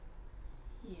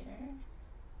 Here.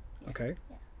 Okay.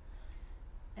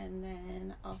 Yeah. And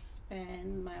then I'll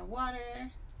spend my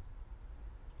water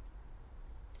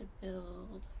to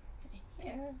build right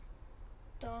here.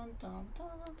 Dun, dun,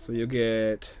 dun. So you'll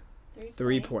get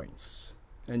 3 points. points,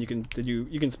 and you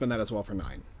can spend that as well for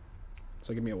 9.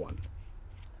 So give me a 1.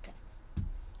 Okay.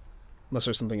 Unless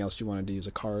there's something else you wanted to use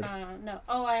a card. No.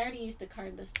 Oh, I already used a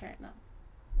card this turn. No.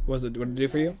 What did it do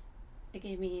for you? It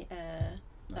gave me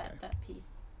that piece.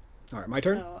 All right, my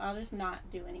turn. So I'll just not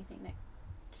do anything next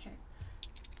turn.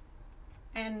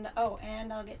 And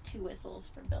I'll get 2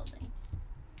 whistles for building.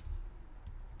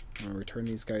 I'll return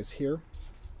these guys here.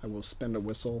 I will spend a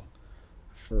whistle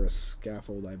for a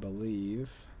scaffold, I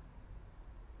believe.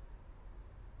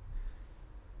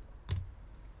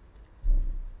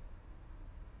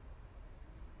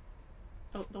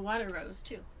 Oh, the water rose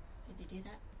too. Did you do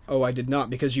that? Oh, I did not,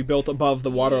 because you built above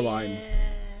the water line.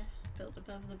 Built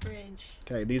above the bridge.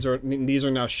 Okay, these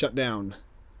are now shut down.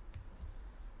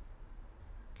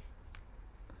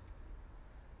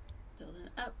 Building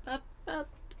up, up, up.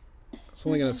 It's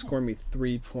only going to score me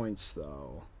 3 points,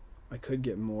 though. I could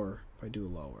get more if I do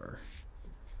lower.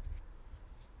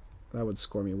 That would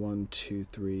score me 1, 2,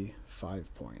 3,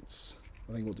 5 points.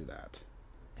 I think we'll do that.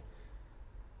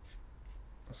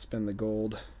 I'll spend the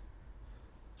gold.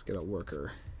 Let's get a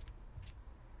worker.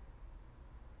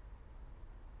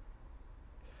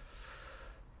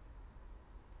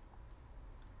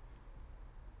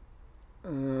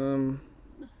 I'm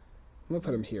going to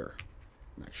put him here,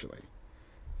 actually.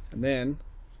 And then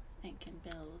I can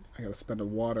build. I gotta spend a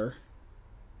water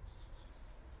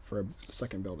for a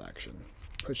second build action.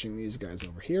 Pushing these guys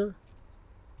over here.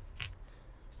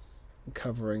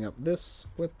 Covering up this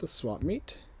with the swap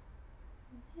meat.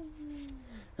 And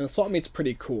the swap meat's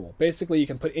pretty cool. Basically, you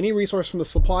can put any resource from the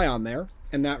supply on there,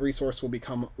 and that resource will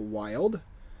become wild.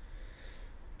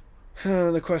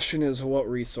 The question is, what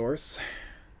resource?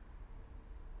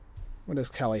 What does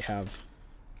Callie have?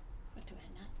 What do I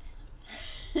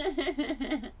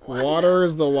not have? Water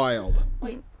is the wild.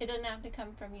 Wait, it doesn't have to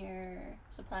come from your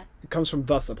supply? It comes from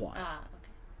the supply. Ah,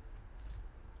 okay.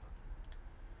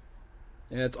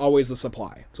 And it's always the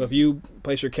supply. So if you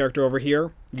place your character over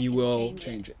here, you will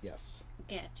change it. Yes.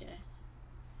 Gotcha.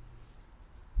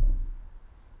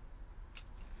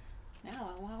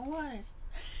 Now I want waters.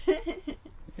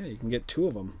 Yeah, you can get 2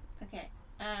 of them. Okay.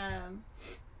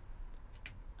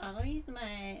 I'll use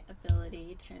my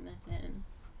ability, turn this in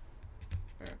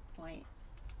for a point.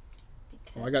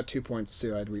 Oh, I got 2 points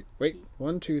too. Wait,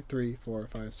 1, 2, 3, 4,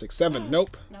 5, 6, 7.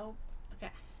 Nope. Nope.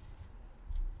 Okay.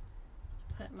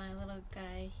 Put my little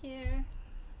guy here.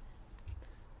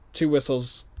 2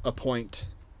 whistles, a point,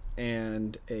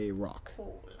 and a rock.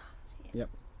 Cool. Yeah. Yep.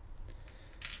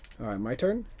 All right, my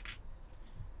turn.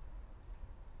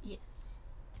 Yes.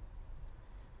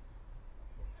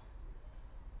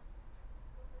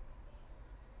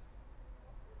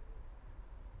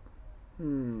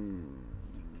 Hmm.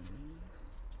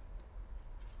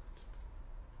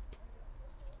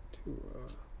 2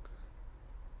 rock.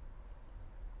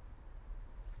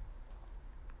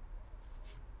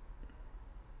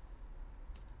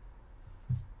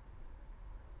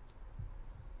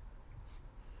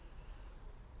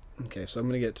 Okay, so I'm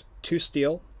going to get 2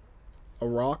 steel, a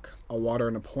rock, a water,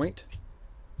 and a point.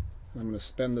 And I'm going to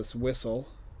spend this whistle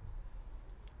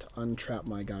to untrap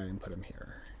my guy and put him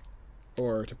here.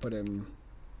 Or to put him...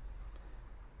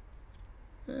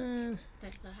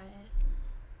 That's the highest.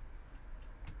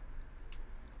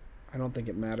 I don't think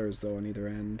it matters, though, on either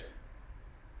end.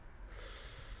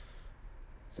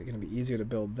 Is it going to be easier to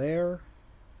build there?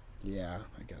 Yeah,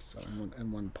 I guess so.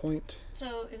 And 1 point.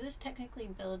 So, is this technically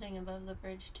building above the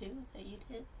bridge, too, that you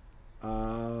did?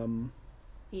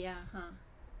 Yeah, huh?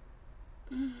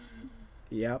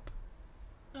 Yep.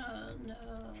 Oh, no.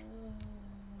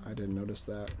 I didn't notice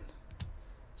that.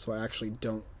 So I actually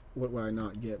don't... What would I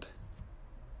not get?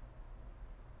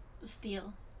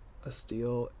 Steel. A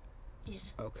steel? Yeah.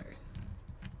 Okay.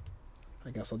 I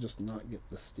guess I'll just not get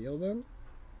the steel then.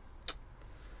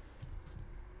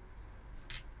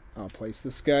 I'll place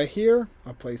this guy here.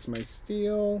 I'll place my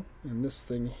steel and this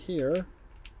thing here.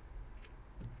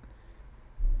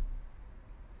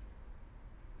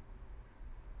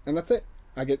 And that's it.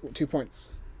 I get 2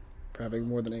 points for having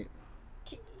more than 8.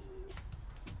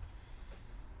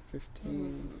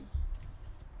 15.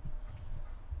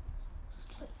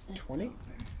 20. Ooh,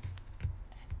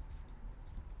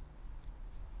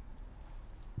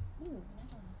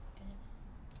 that one's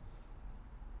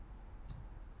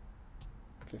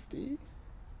good. 50.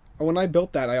 Oh, when I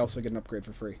built that, I also get an upgrade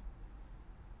for free.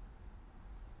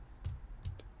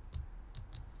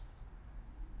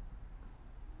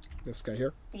 This guy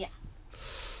here? Yeah.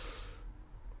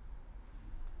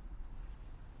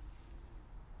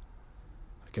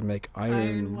 I can make iron.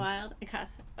 Iron wild.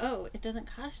 It doesn't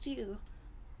cost you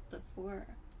the 4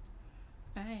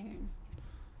 iron.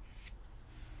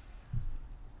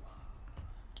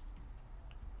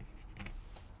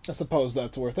 I suppose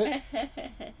that's worth it.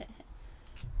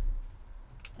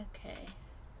 Okay.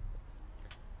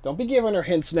 Don't be giving her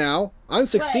hints now. I'm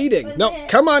succeeding. What? No,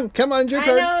 come on, it's your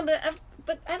turn. I know,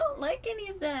 but I don't like any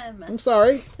of them. I'm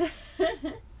sorry. I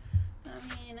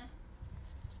mean,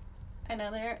 I know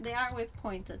they are with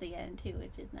points at the end too,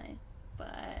 which is nice. But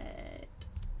I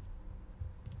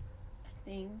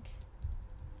think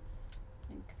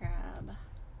I can grab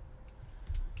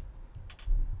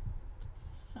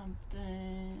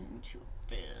something to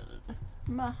build.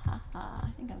 Mahaha.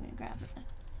 I think I'm gonna grab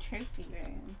a trophy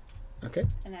room. Okay.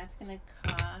 And that's gonna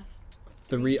cost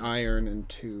 3 iron and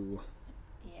 2.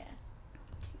 Yeah.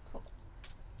 Cool.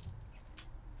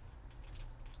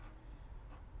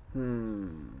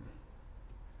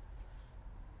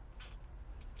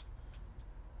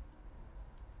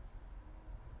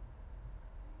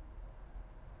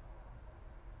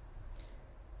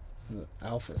 The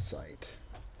alpha site.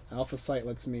 Alpha site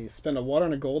lets me spend a water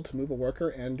and a gold to move a worker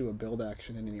and do a build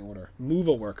action in any order. Move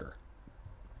a worker.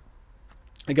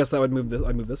 I guess that would move this.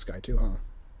 I'd move this guy too, huh?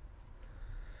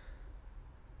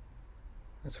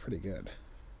 That's pretty good.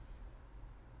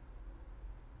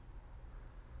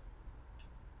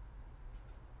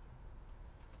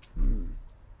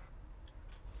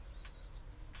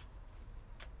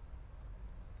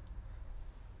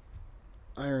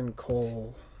 Iron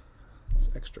coal.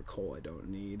 It's extra coal I don't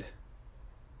need.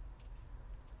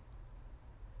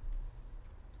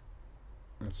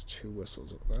 That's 2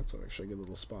 whistles. That's actually a good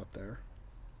little spot there.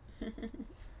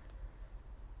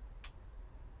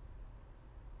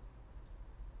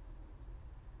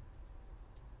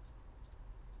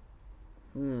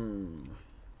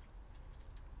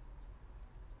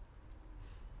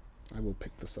 I will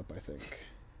pick this up, I think.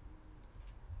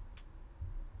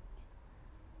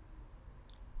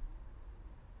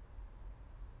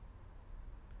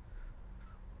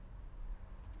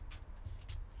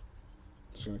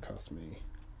 It's going to cost me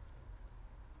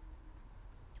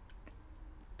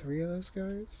 3 of those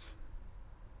guys.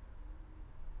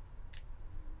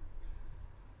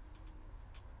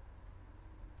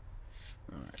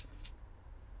 Alright.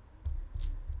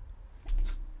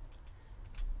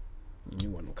 A new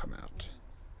one will come out.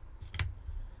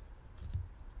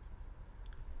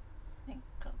 I think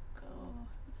I'll go.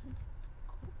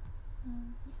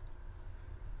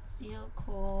 Steel,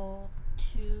 coal,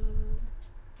 2.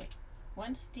 Wait,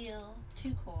 1 steel,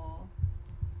 2 coal,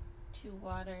 2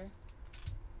 water,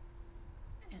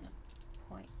 and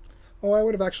a point. Oh, I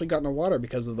would have actually gotten a water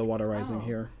because of the water rising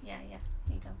here. Yeah, yeah.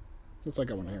 There you go. Looks like I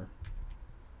got one here.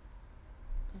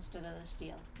 Instead of the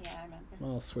steel. Yeah, I remember.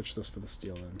 Well, I'll switch this for the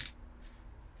steel then.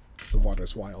 The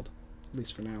water's wild. At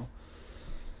least for now.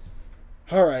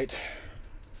 Alright.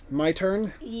 My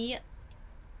turn? Yep.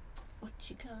 What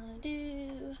you gonna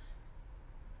do?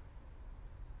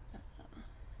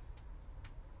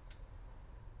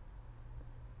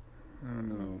 I don't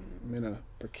know. I'm in a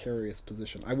precarious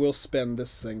position. I will spend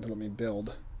this thing to let me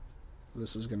build.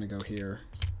 This is going to go here.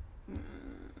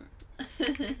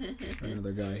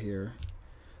 Another guy here.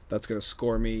 That's going to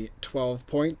score me 12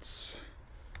 points.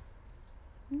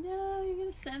 No, you're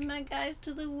going to send my guys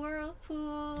to the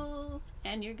whirlpool.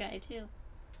 And your guy, too.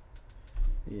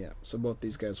 Yeah, so both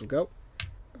these guys will go.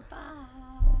 Bye.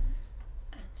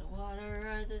 As the water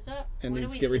rises up. And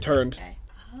these get returned.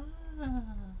 Oh,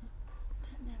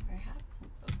 that never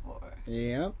happened before.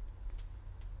 Yeah.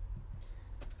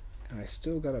 And I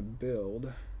still got to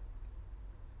build.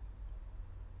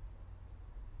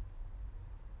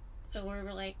 So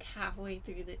we're like halfway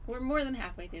through the... We're more than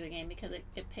halfway through the game because it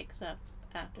picks up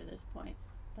after this point.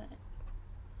 But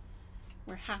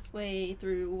we're halfway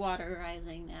through water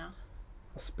rising now.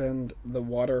 I'll spend the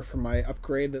water for my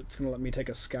upgrade that's going to let me take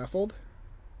a scaffold.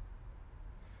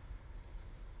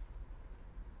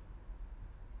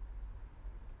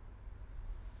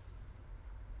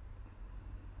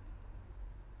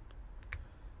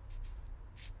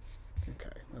 Okay,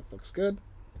 that looks good.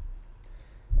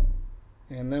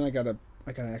 And then I gotta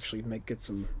actually get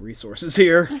some resources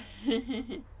here.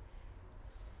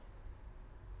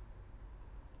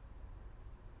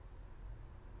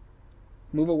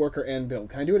 Move a worker and build.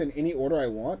 Can I do it in any order I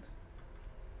want?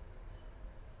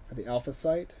 At the alpha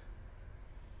site?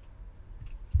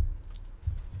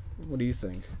 What do you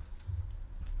think?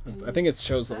 I think it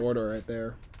shows the order right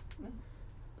there.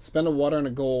 Spend a water and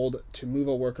a gold to move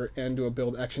a worker and do a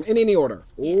build action in any order.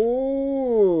 Yeah.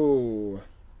 Ooh.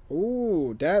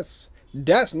 Ooh, that's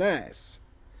nice.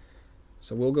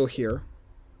 So we'll go here.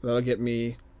 That'll get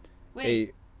me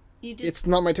It's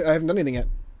not my I haven't done anything yet.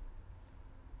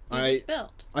 You just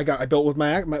built. I built with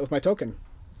my token.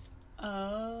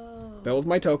 Oh. Built with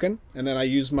my token, and then I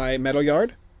used my metal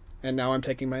yard, and now I'm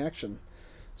taking my action.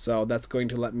 So that's going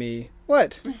to let me...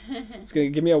 What? It's going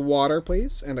to give me a water,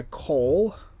 please, and a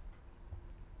coal.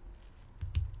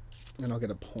 And I'll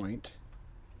get a point.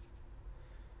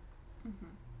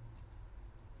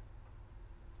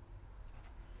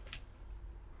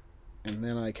 And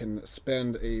then I can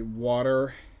spend a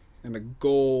water and a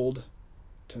gold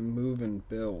to move and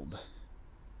build.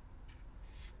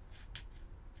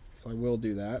 So I will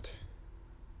do that.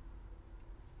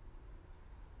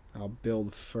 I'll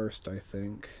build first, I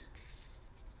think.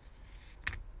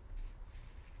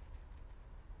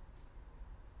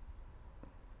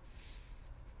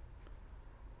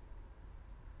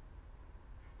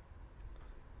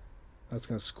 That's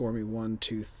going to score me 1,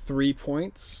 2, 3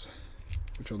 points,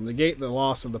 which will negate the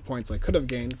loss of the points I could have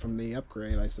gained from the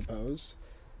upgrade, I suppose.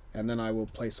 And then I will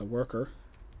place a worker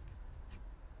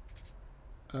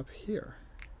up here.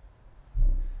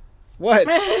 What?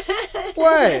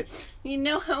 What? You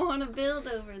know I want to build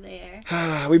over there.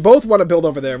 We both want to build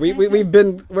over there.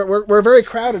 We're very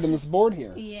crowded in this board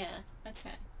here. Yeah.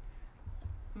 Okay.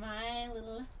 My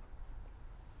little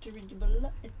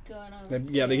dirigible is going over.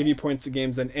 Yeah, they give you points to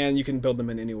games then, and you can build them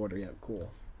in any order. Yeah,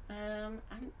 cool. Should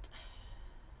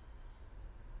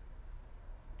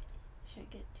I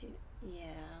get 2? Yeah.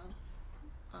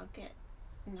 I'll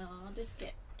just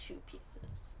get 2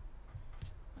 pieces.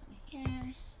 One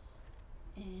here.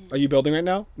 And Are you building right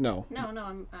now? No.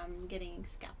 No, I'm getting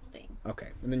scaffolding. Okay,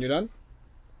 and then you're done?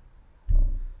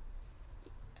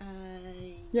 Yeah.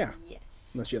 Yeah. Yes.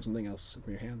 Unless you have something else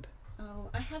in your hand. Oh,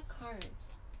 I have cards.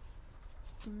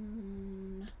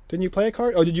 Didn't you play a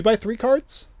card? Oh, did you buy 3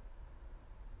 cards?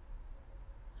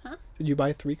 Huh? Did you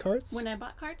buy 3 cards? When I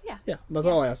bought cards, yeah. Yeah, that's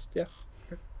all I asked. Yeah.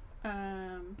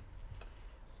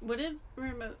 What is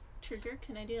remote trigger?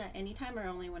 Can I do that anytime or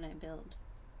only when I build?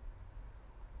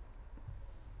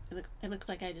 It looks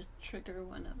like I just trigger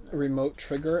one of A them. remote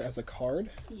trigger as a card.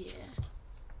 Yeah.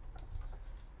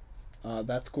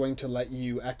 That's going to let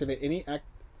you activate any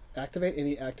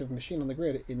active machine on the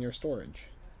grid in your storage,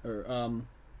 or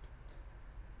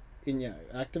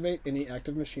activate any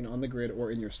active machine on the grid or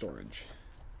in your storage.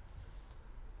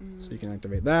 So you can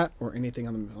activate that or anything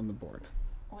on the board.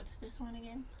 What's this one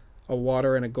again? A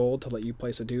water and a gold to let you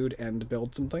place a dude and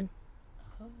build something.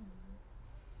 Oh.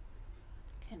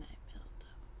 Can I build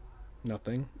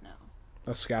Nothing. No.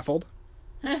 A scaffold.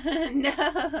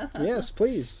 No. Yes,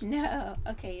 please. No.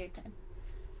 Okay, you're done.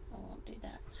 I won't do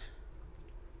that.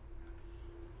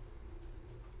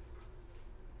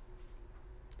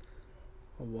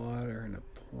 A water and a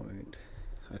point.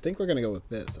 I think we're gonna go with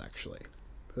this actually.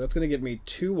 That's gonna give me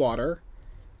 2 water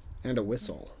and a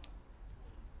whistle.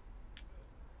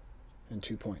 And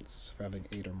 2 points for having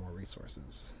 8 or more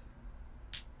resources.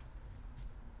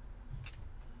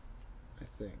 I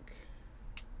think.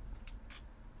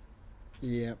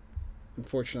 Yep.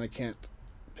 Unfortunately, I can't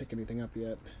pick anything up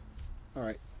yet.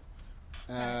 Alright.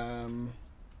 Are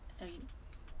you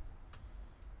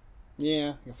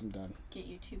Yeah, I guess I'm done. get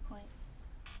you 2 points?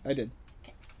 I did.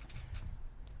 Okay.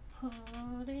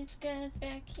 Pull these guys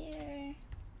back here.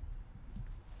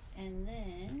 And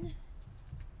then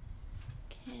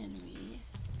can we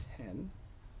 10.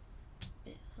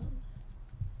 build?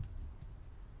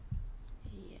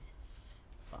 Yes.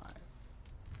 5.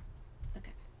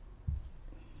 Okay.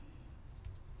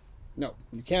 No,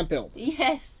 you can't build.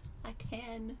 Yes, I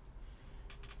can.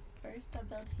 First I'll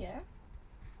build here.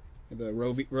 The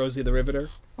Rosie the Riveter.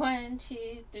 1,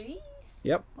 2, 3.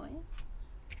 Yep. Point.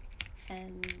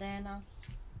 And then I'll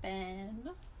spend.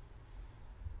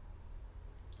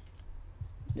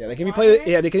 Yeah, they can play.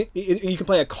 Yeah, they can. You can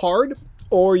play a card,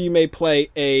 or you may play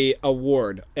a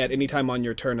award at any time on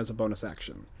your turn as a bonus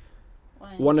action.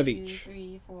 One of each. 2,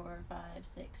 3, 4, 5,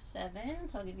 6, 7.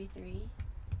 So I'll give you 3.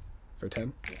 For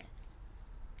 10. Yeah.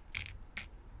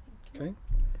 Okay.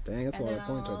 Dang, that's a lot of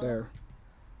points right there.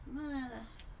 I'm gonna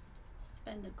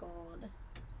spend a gold.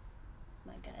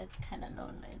 My guy's kind of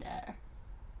lonely there.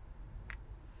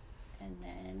 And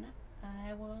then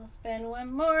I will spend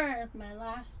 1 more of my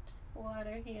last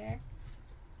water here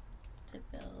to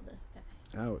build this guy.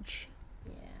 Ouch.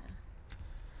 Yeah.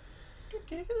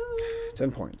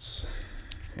 10 points.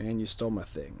 And you stole my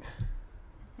thing.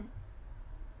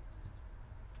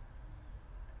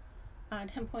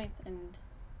 10 points and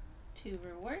 2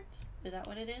 rewards. Is that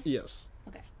what it is? Yes.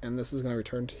 Okay. And this is going to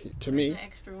return to Where's me. the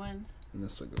extra ones? And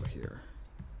this will go here.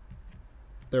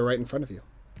 They're right in front of you.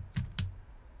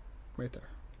 Right there.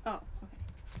 Oh, okay.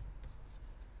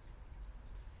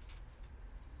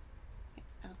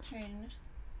 I'll turn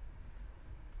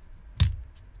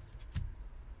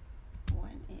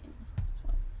 1 in. This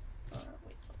one for a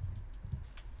whistle.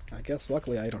 I guess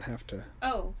luckily I don't have to.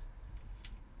 Oh.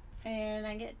 And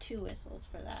I get 2 whistles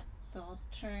for that. So I'll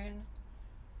turn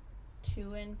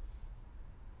 2 in.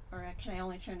 Or can I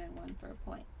only turn in 1 for a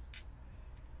point?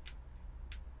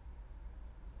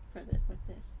 For this, with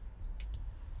this.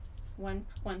 One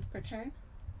per turn?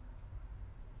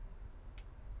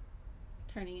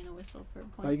 turning in a whistle for a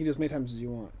point. Oh, you can do as many times as you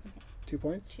want. Okay. 2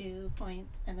 points? 2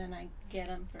 points, and then I get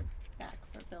them back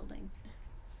for building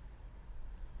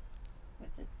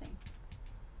with this thing.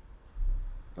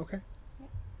 Okay. Yep.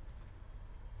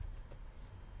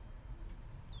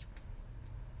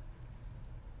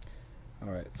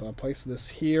 Alright, so I'll place this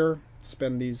here,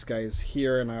 spend these guys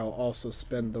here, and I'll also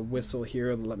spend the whistle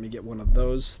here to let me get one of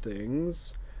those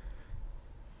things.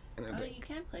 And Oh, you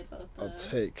can play both. I'll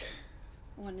take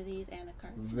one of these and a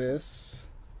card. this,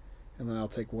 and then I'll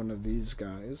take one of these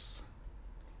guys.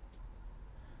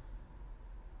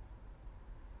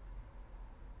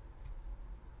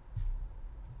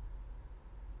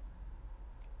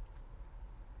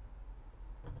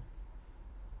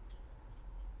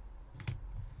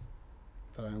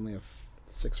 But I only have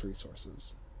 6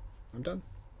 resources. I'm done.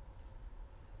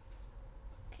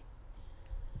 Okay.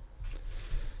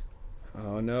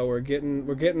 Oh no, we're getting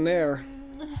there.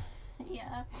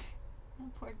 Yeah.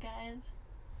 Oh, poor guys.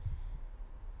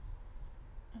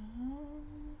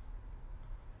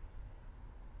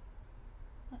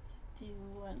 Let's do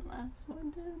one last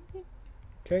one, don't we?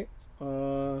 Okay.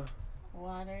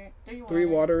 Water. 3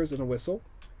 waters and a whistle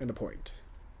and a point.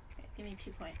 Okay, give me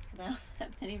 2 points. I don't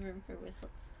have any room for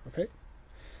whistles. Okay.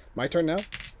 My turn now?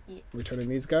 Yeah. Returning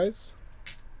these guys.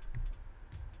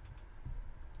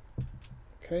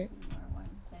 Okay. More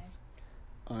ones there.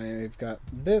 I've got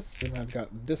this, and I've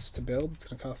got this to build. It's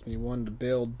going to cost me 1 to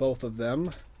build both of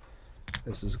them.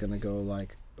 This is going to go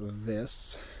like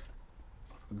this.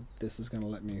 This is going to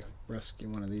let me rescue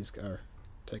one of these, or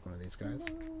take one of these guys.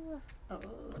 Oh.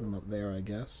 Put them up there, I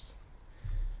guess.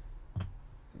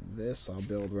 This I'll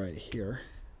build right here.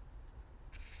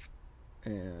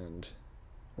 And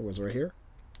what was it, right here?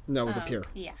 No, it was up here.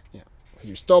 Yeah. Yeah.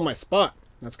 You stole my spot.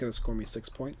 That's going to score me 6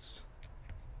 points.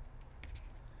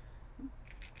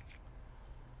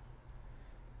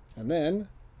 And then,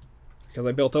 because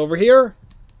I built over here,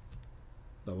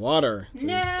 the water. So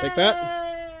No! take that.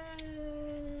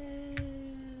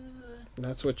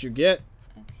 That's what you get.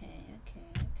 Okay.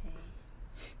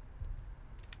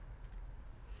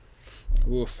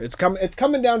 Oof. It's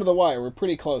coming down to the wire. We're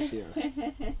pretty close here.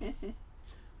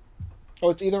 Oh,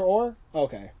 it's either or?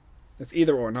 Okay. It's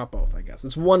either or, not both, I guess.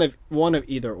 It's one of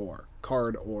either or.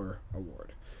 Card or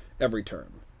award. Every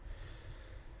turn.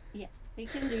 Yeah. You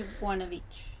can do one of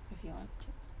each if you want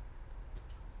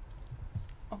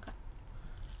to. Okay.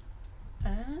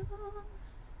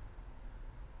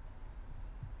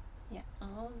 Yeah,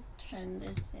 I'll turn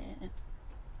this in.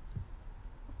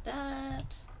 That.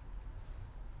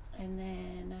 And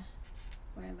then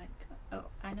where am I going? Oh,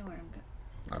 I know where I'm going.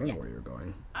 I don't know where you're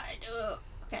going. I do.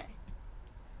 Okay.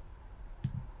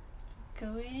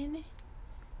 Go in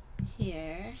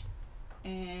here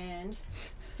and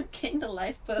getting the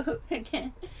lifeboat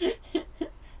again.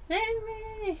 Save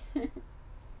me!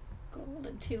 Gold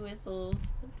and 2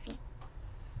 whistles.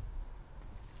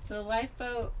 The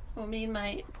lifeboat will mean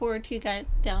my poor 2 guy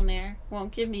down there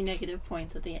won't give me negative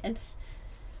points at the end.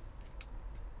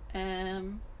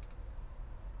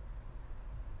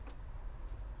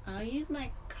 I'll use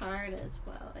my card as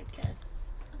well, I guess,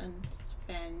 and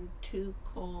spend 2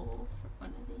 coal for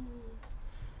one of these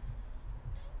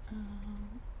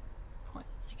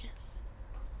points, I guess.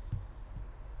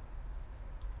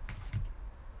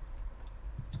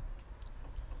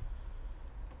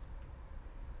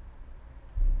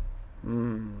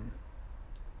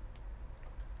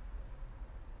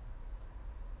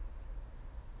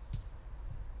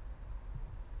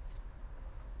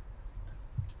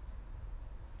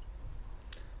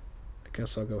 I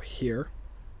guess I'll go here.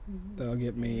 That'll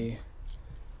get me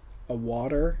a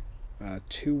water,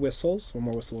 2 whistles. 1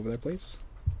 more whistle over there, please.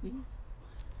 Please.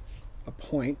 A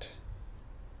point.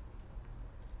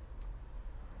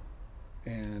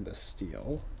 And a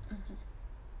steel.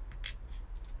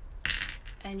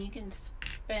 And you can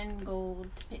spend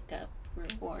gold to pick up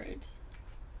rewards.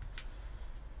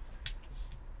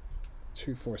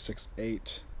 2, 4, 6,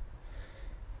 8.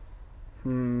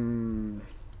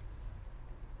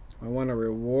 I want a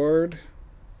reward.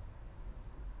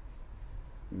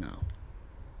 No.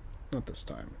 Not this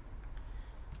time.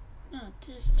 Not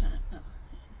this time.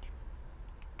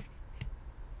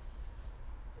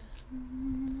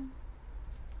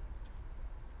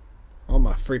 All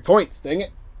my free points, dang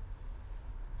it.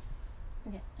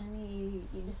 Okay, I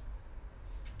need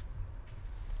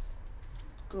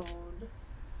gold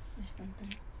or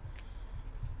something.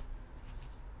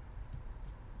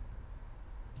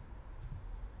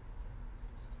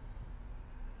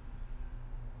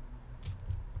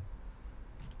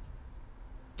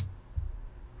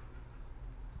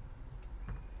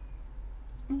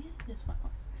 I guess this one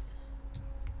works.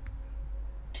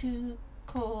 2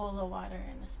 coal, a water,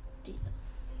 and a steel.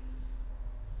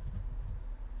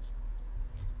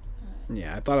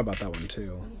 Yeah, I thought about that one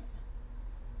too.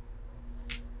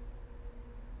 Yeah.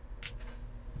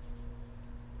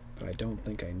 But I don't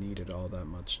think I need it all that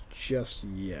much just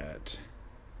yet.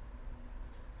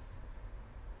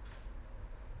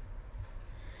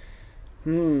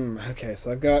 Okay,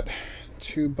 so I've got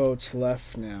 2 boats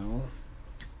left now.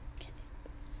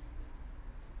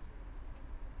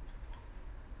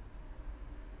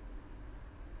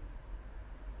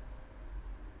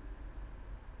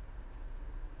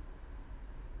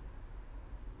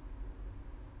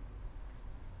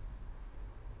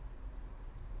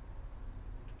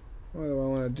 What do I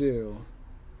want to do?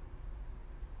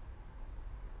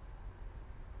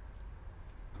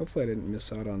 Hopefully I didn't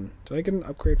miss out on... Did I get an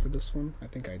upgrade for this one? I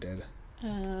think I did. We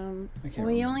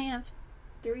remember. only have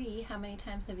 3. How many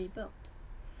times have you built?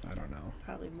 I don't know.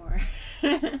 Probably more.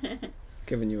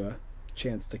 Giving you a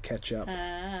chance to catch up.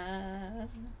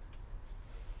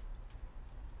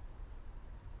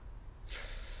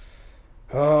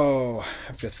 Oh, I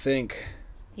have to think.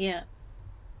 Yeah.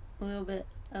 A little bit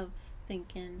of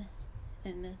thinking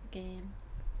in this game.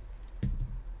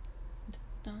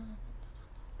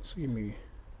 So give me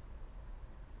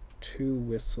 2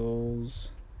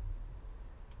 whistles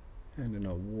and an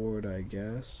award, I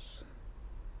guess.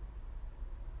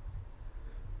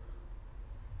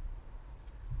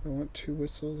 I want 2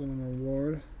 whistles and an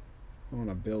award. I want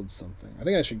to build something. I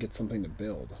think I should get something to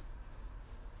build.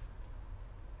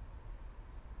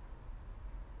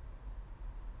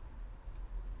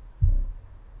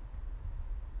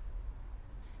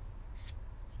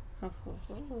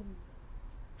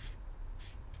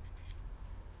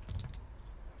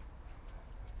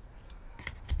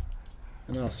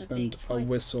 And then I'll spend a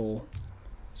whistle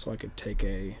so I could take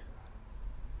a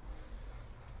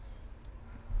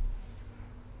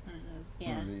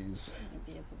one of these.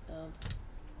 Be able to build.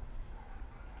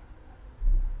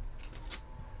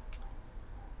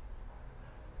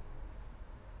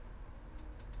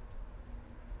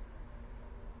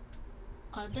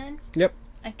 All done? Yep.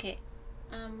 Okay.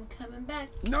 I'm coming back.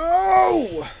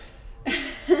 No!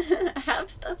 I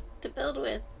have stuff to build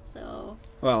with, so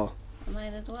Well, I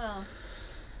might as well.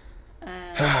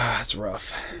 that's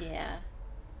rough. Yeah.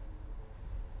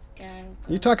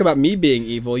 You talk about me being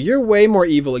evil. You're way more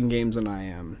evil in games than I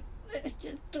am. It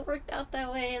just worked out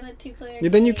that way in the 2-player Yeah,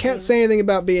 then you game. can't say anything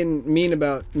about being mean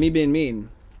about me being mean.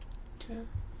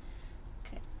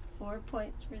 Okay, 4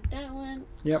 points for that one.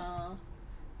 Yep. I'll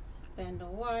spend a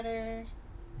water.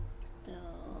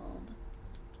 Build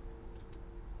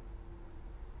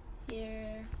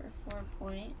here for 4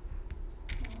 points.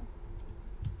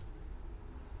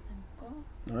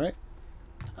 All right.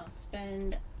 I'll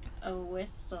spend a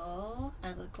whistle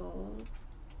as a gold.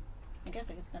 I guess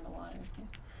I can spend a water too.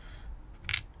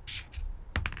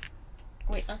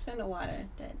 Wait, I'll spend a water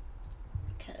then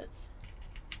because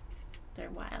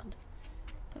they're wild.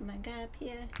 Put my guy up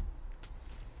here.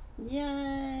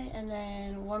 Yay! And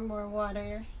then 1 more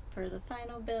water for the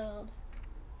final build.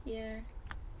 Here.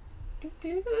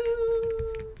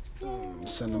 I'm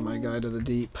sending my guy to the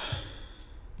deep.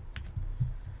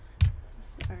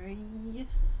 Sorry.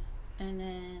 And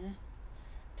then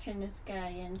turn this guy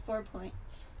in 4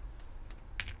 points.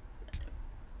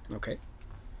 Okay.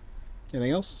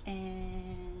 Anything else?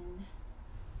 And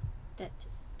that's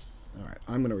it. All right.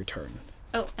 I'm going to return.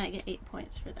 Oh, I get 8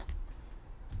 points for that.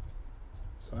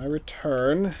 So I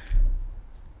return.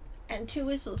 And 2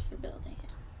 whistles for building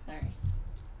it. Sorry.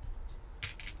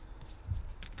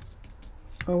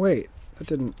 Oh, wait. That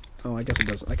didn't... Oh, I guess it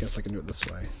doesn't. I guess I can do it this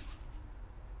way.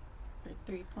 For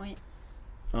 3 points.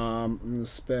 I'm going to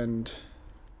spend...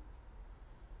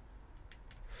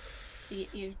 You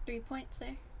get your 3 points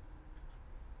there?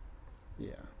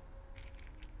 Yeah.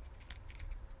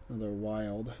 Another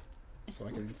wild. So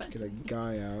I can get a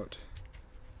guy out.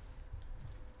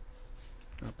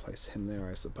 I'll place him there,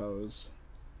 I suppose.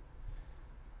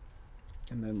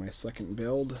 And then my second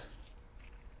build.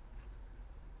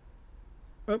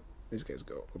 Oh, these guys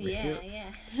go over here.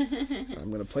 Yeah. I'm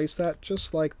going to place that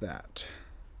just like that.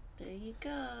 There you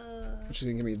go. Which is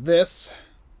going to give me this.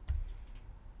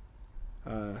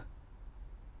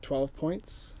 12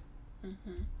 points.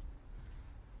 Mm-hmm.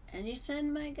 And you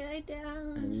send my guy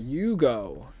down. And you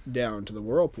go down to the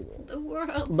whirlpool. The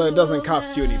whirlpool. But it doesn't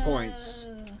cost you any points.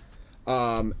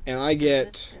 And I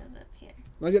get...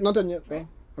 Not done yet, though.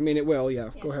 I mean, it will, yeah.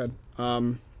 Go ahead.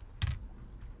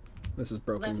 This is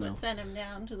broken now. That's what sent him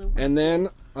down to the whirlpool. And then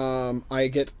I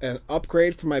get an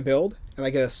upgrade for my build, and I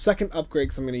get a second upgrade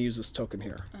because I'm going to use this token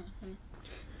here. Mm-hmm.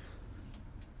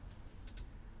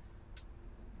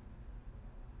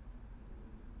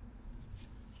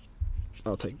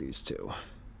 I'll take these two.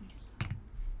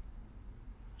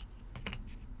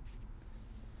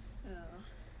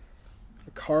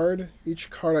 A card. Each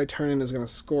card I turn in is going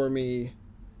to score me.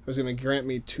 Is going to grant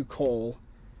me 2 coal,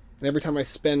 and every time I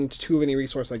spend 2 of any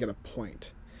resource, I get a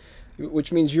point.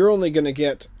 Which means you're only going to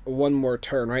get 1 more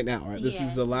turn right now. Right? This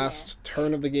is the last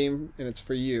turn of the game, and it's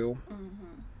for you.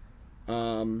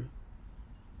 I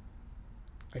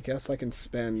guess I can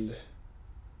spend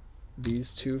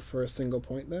these 2 for a single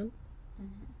point then.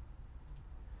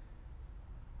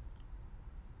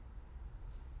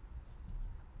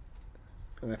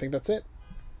 And I think that's it.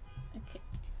 Okay.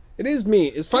 It is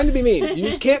mean. It's fine to be mean. You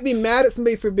just can't be mad at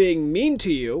somebody for being mean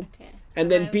to you, and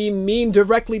then be mean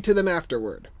directly to them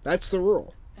afterward. That's the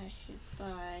rule. I should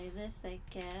buy this, I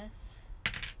guess.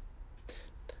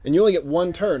 And you only get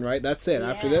 1 turn, right? That's it.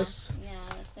 After this? Yeah,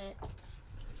 that's it.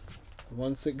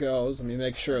 Once it goes, let me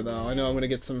make sure though. I know I'm gonna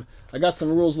get some. I got some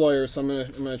rules lawyers, so I'm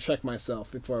gonna check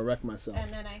myself before I wreck myself.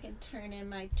 And then I can turn in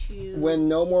my 2. When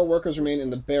no more workers remain in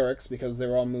the barracks because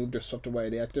they're all moved or swept away,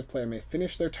 the active player may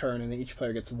finish their turn, and then each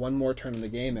player gets 1 more turn and the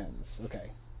game ends.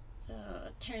 Okay. So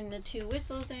turn the 2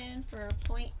 whistles in for a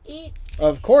point each.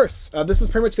 Of course. This is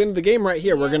pretty much the end of the game right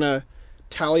here. Yeah. We're gonna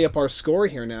tally up our score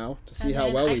here now to see how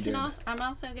well we did. I'm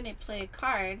also gonna play a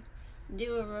card,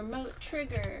 do a remote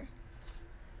trigger.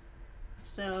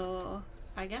 So,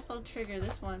 I guess I'll trigger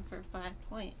this one for 5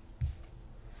 points.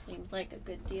 Seems like a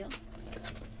good deal.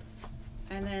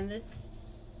 And then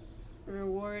this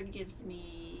reward gives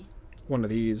me 1 of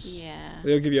these. Yeah.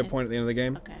 They'll give you a point at the end of the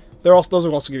game. Okay. Those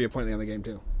will also give you a point at the end of the game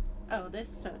too. Oh, this,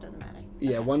 so it doesn't matter.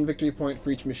 Yeah, Okay. 1 victory point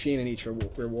for each machine and each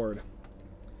reward.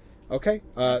 Okay.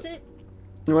 That's it.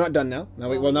 We're not done now. Now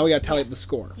we gotta tally up the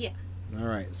score. Yeah. All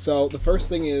right. So the first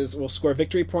thing is we'll score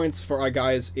victory points for our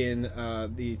guys in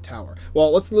the tower.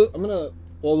 Well, we'll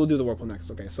do the whirlpool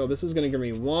next. Okay. So this is gonna give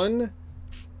me 1.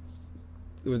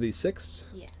 With these 6.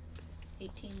 Yeah.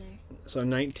 18 there. So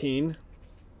 19.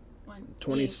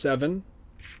 27.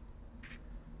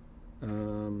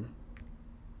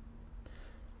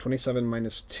 27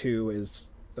 minus 2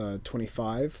 is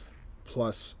 25.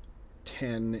 Plus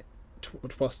 10.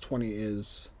 Plus 20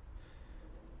 is.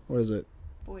 What is it?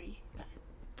 45.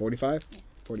 45? Yeah.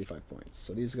 45 points.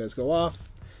 So these guys go off,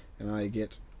 and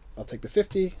I'll take the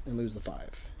 50 and lose the 5.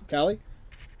 Callie?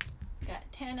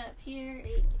 Got 10 up here,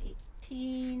 8,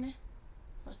 18,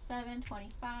 plus 7,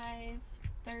 25,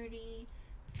 30,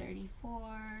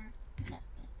 34, nothing.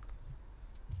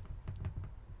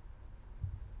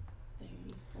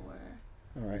 34.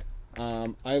 All right.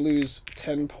 I lose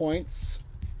 10 points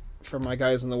for my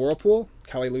guys in the whirlpool.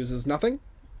 Callie loses nothing.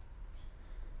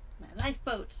 My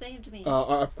lifeboat saved me.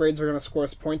 Our upgrades are going to score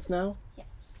us points now. Yes.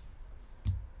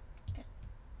 Got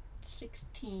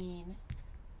 16.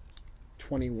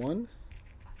 21.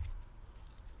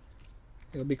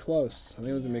 It'll be close. I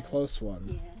think it's going to be a close one.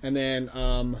 Yeah. And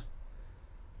then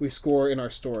we score in our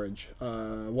storage.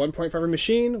 1 point for every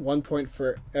machine, 1 point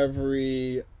for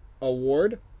every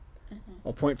award,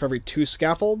 a point for every 2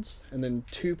 scaffolds, and then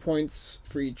 2 points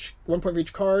for each, 1 point for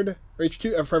each card, or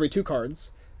for every 2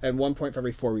 cards, and 1 point for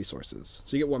every 4 resources.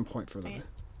 So you get 1 point for them.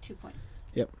 2 points.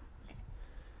 Yep.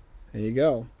 There you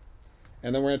go.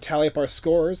 And then we're going to tally up our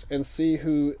scores and see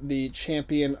who the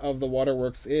champion of the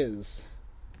waterworks is.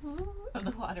 Ooh, of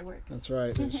the waterworks. That's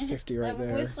right. There's 50 right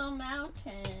there. The Whistle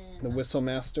Mountain. The Whistle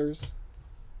Masters.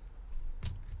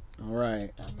 All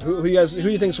right. Who do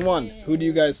you think's won? Who do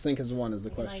you guys think has won is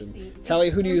the question. Callie,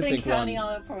 who do you think won? Counting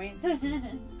all the points. Who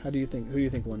do you think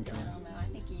won, Callie? I don't know. I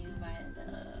think you might have.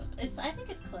 I think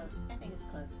it's close. Okay,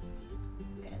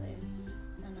 there's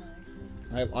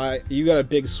another. You got a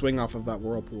big swing off of that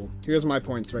whirlpool. Here's my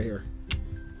points right here.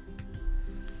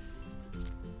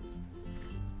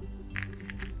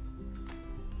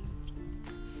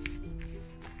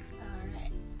 All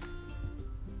right.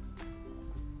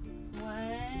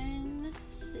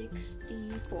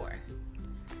 164.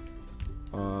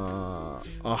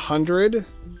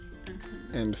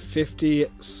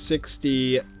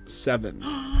 167.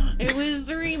 It was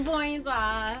 3 points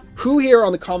off. Who here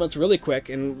on the comments really quick,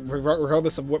 and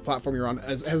regardless of what platform you're on,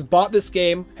 has bought this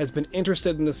game, has been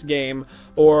interested in this game,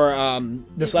 or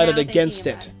decided against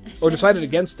it,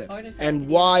 and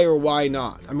why or why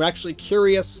not? I'm actually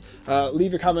curious.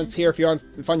 Leave your comments here. If you're on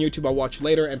YouTube, I'll watch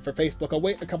later, and for Facebook, I'll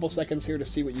wait a couple seconds here to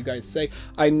see what you guys say.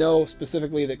 I know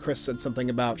specifically that Chris said something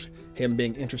about him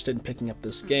being interested in picking up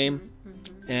this game,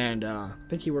 and I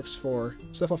think he works for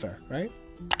Civil Fair, right?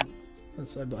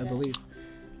 I believe.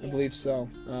 I believe so.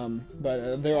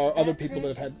 But there are other people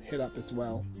that have hit up as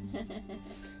well.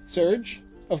 Serge,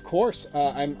 of course.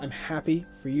 I'm happy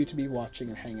for you to be watching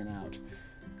and hanging out.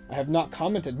 I have not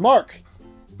commented. Mark,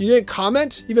 You didn't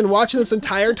comment? You've been watching this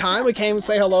entire time? We came and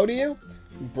say hello to you?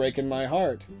 Breaking my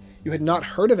heart. You had not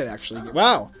heard of it, actually.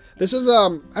 Wow. This is,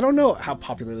 I don't know how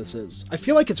popular this is. I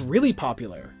feel like it's really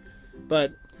popular.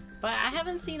 But I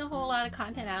haven't seen a whole lot of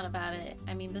content out about it.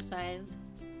 I mean, besides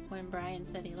when Brian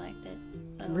said he liked it.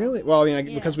 So, really? Well, I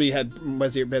mean, because we had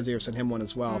Bezier sent him one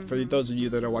as well. For those of you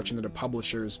that are watching that are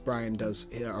publishers, Brian does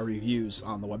our reviews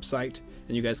on the website,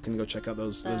 and you guys can go check out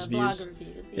those views. Blog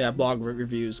reviews. Yeah, blog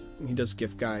reviews. He does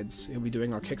gift guides. He'll be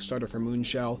doing our Kickstarter for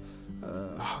Moonshell.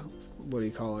 What do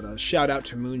you call it? A shout out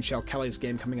to Moonshell, Kelly's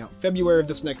game coming out February of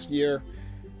this next year.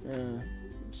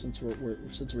 Since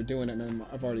we're doing it, and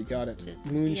I've already got it.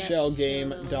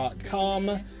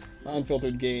 Moonshellgame.com.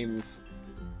 Unfiltered Games.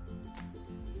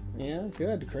 Yeah,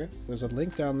 good, Chris. There's a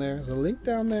link down there.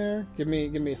 Give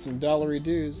me some dollary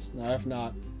dues. Now, if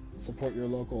not, support your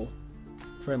local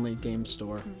friendly game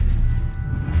store.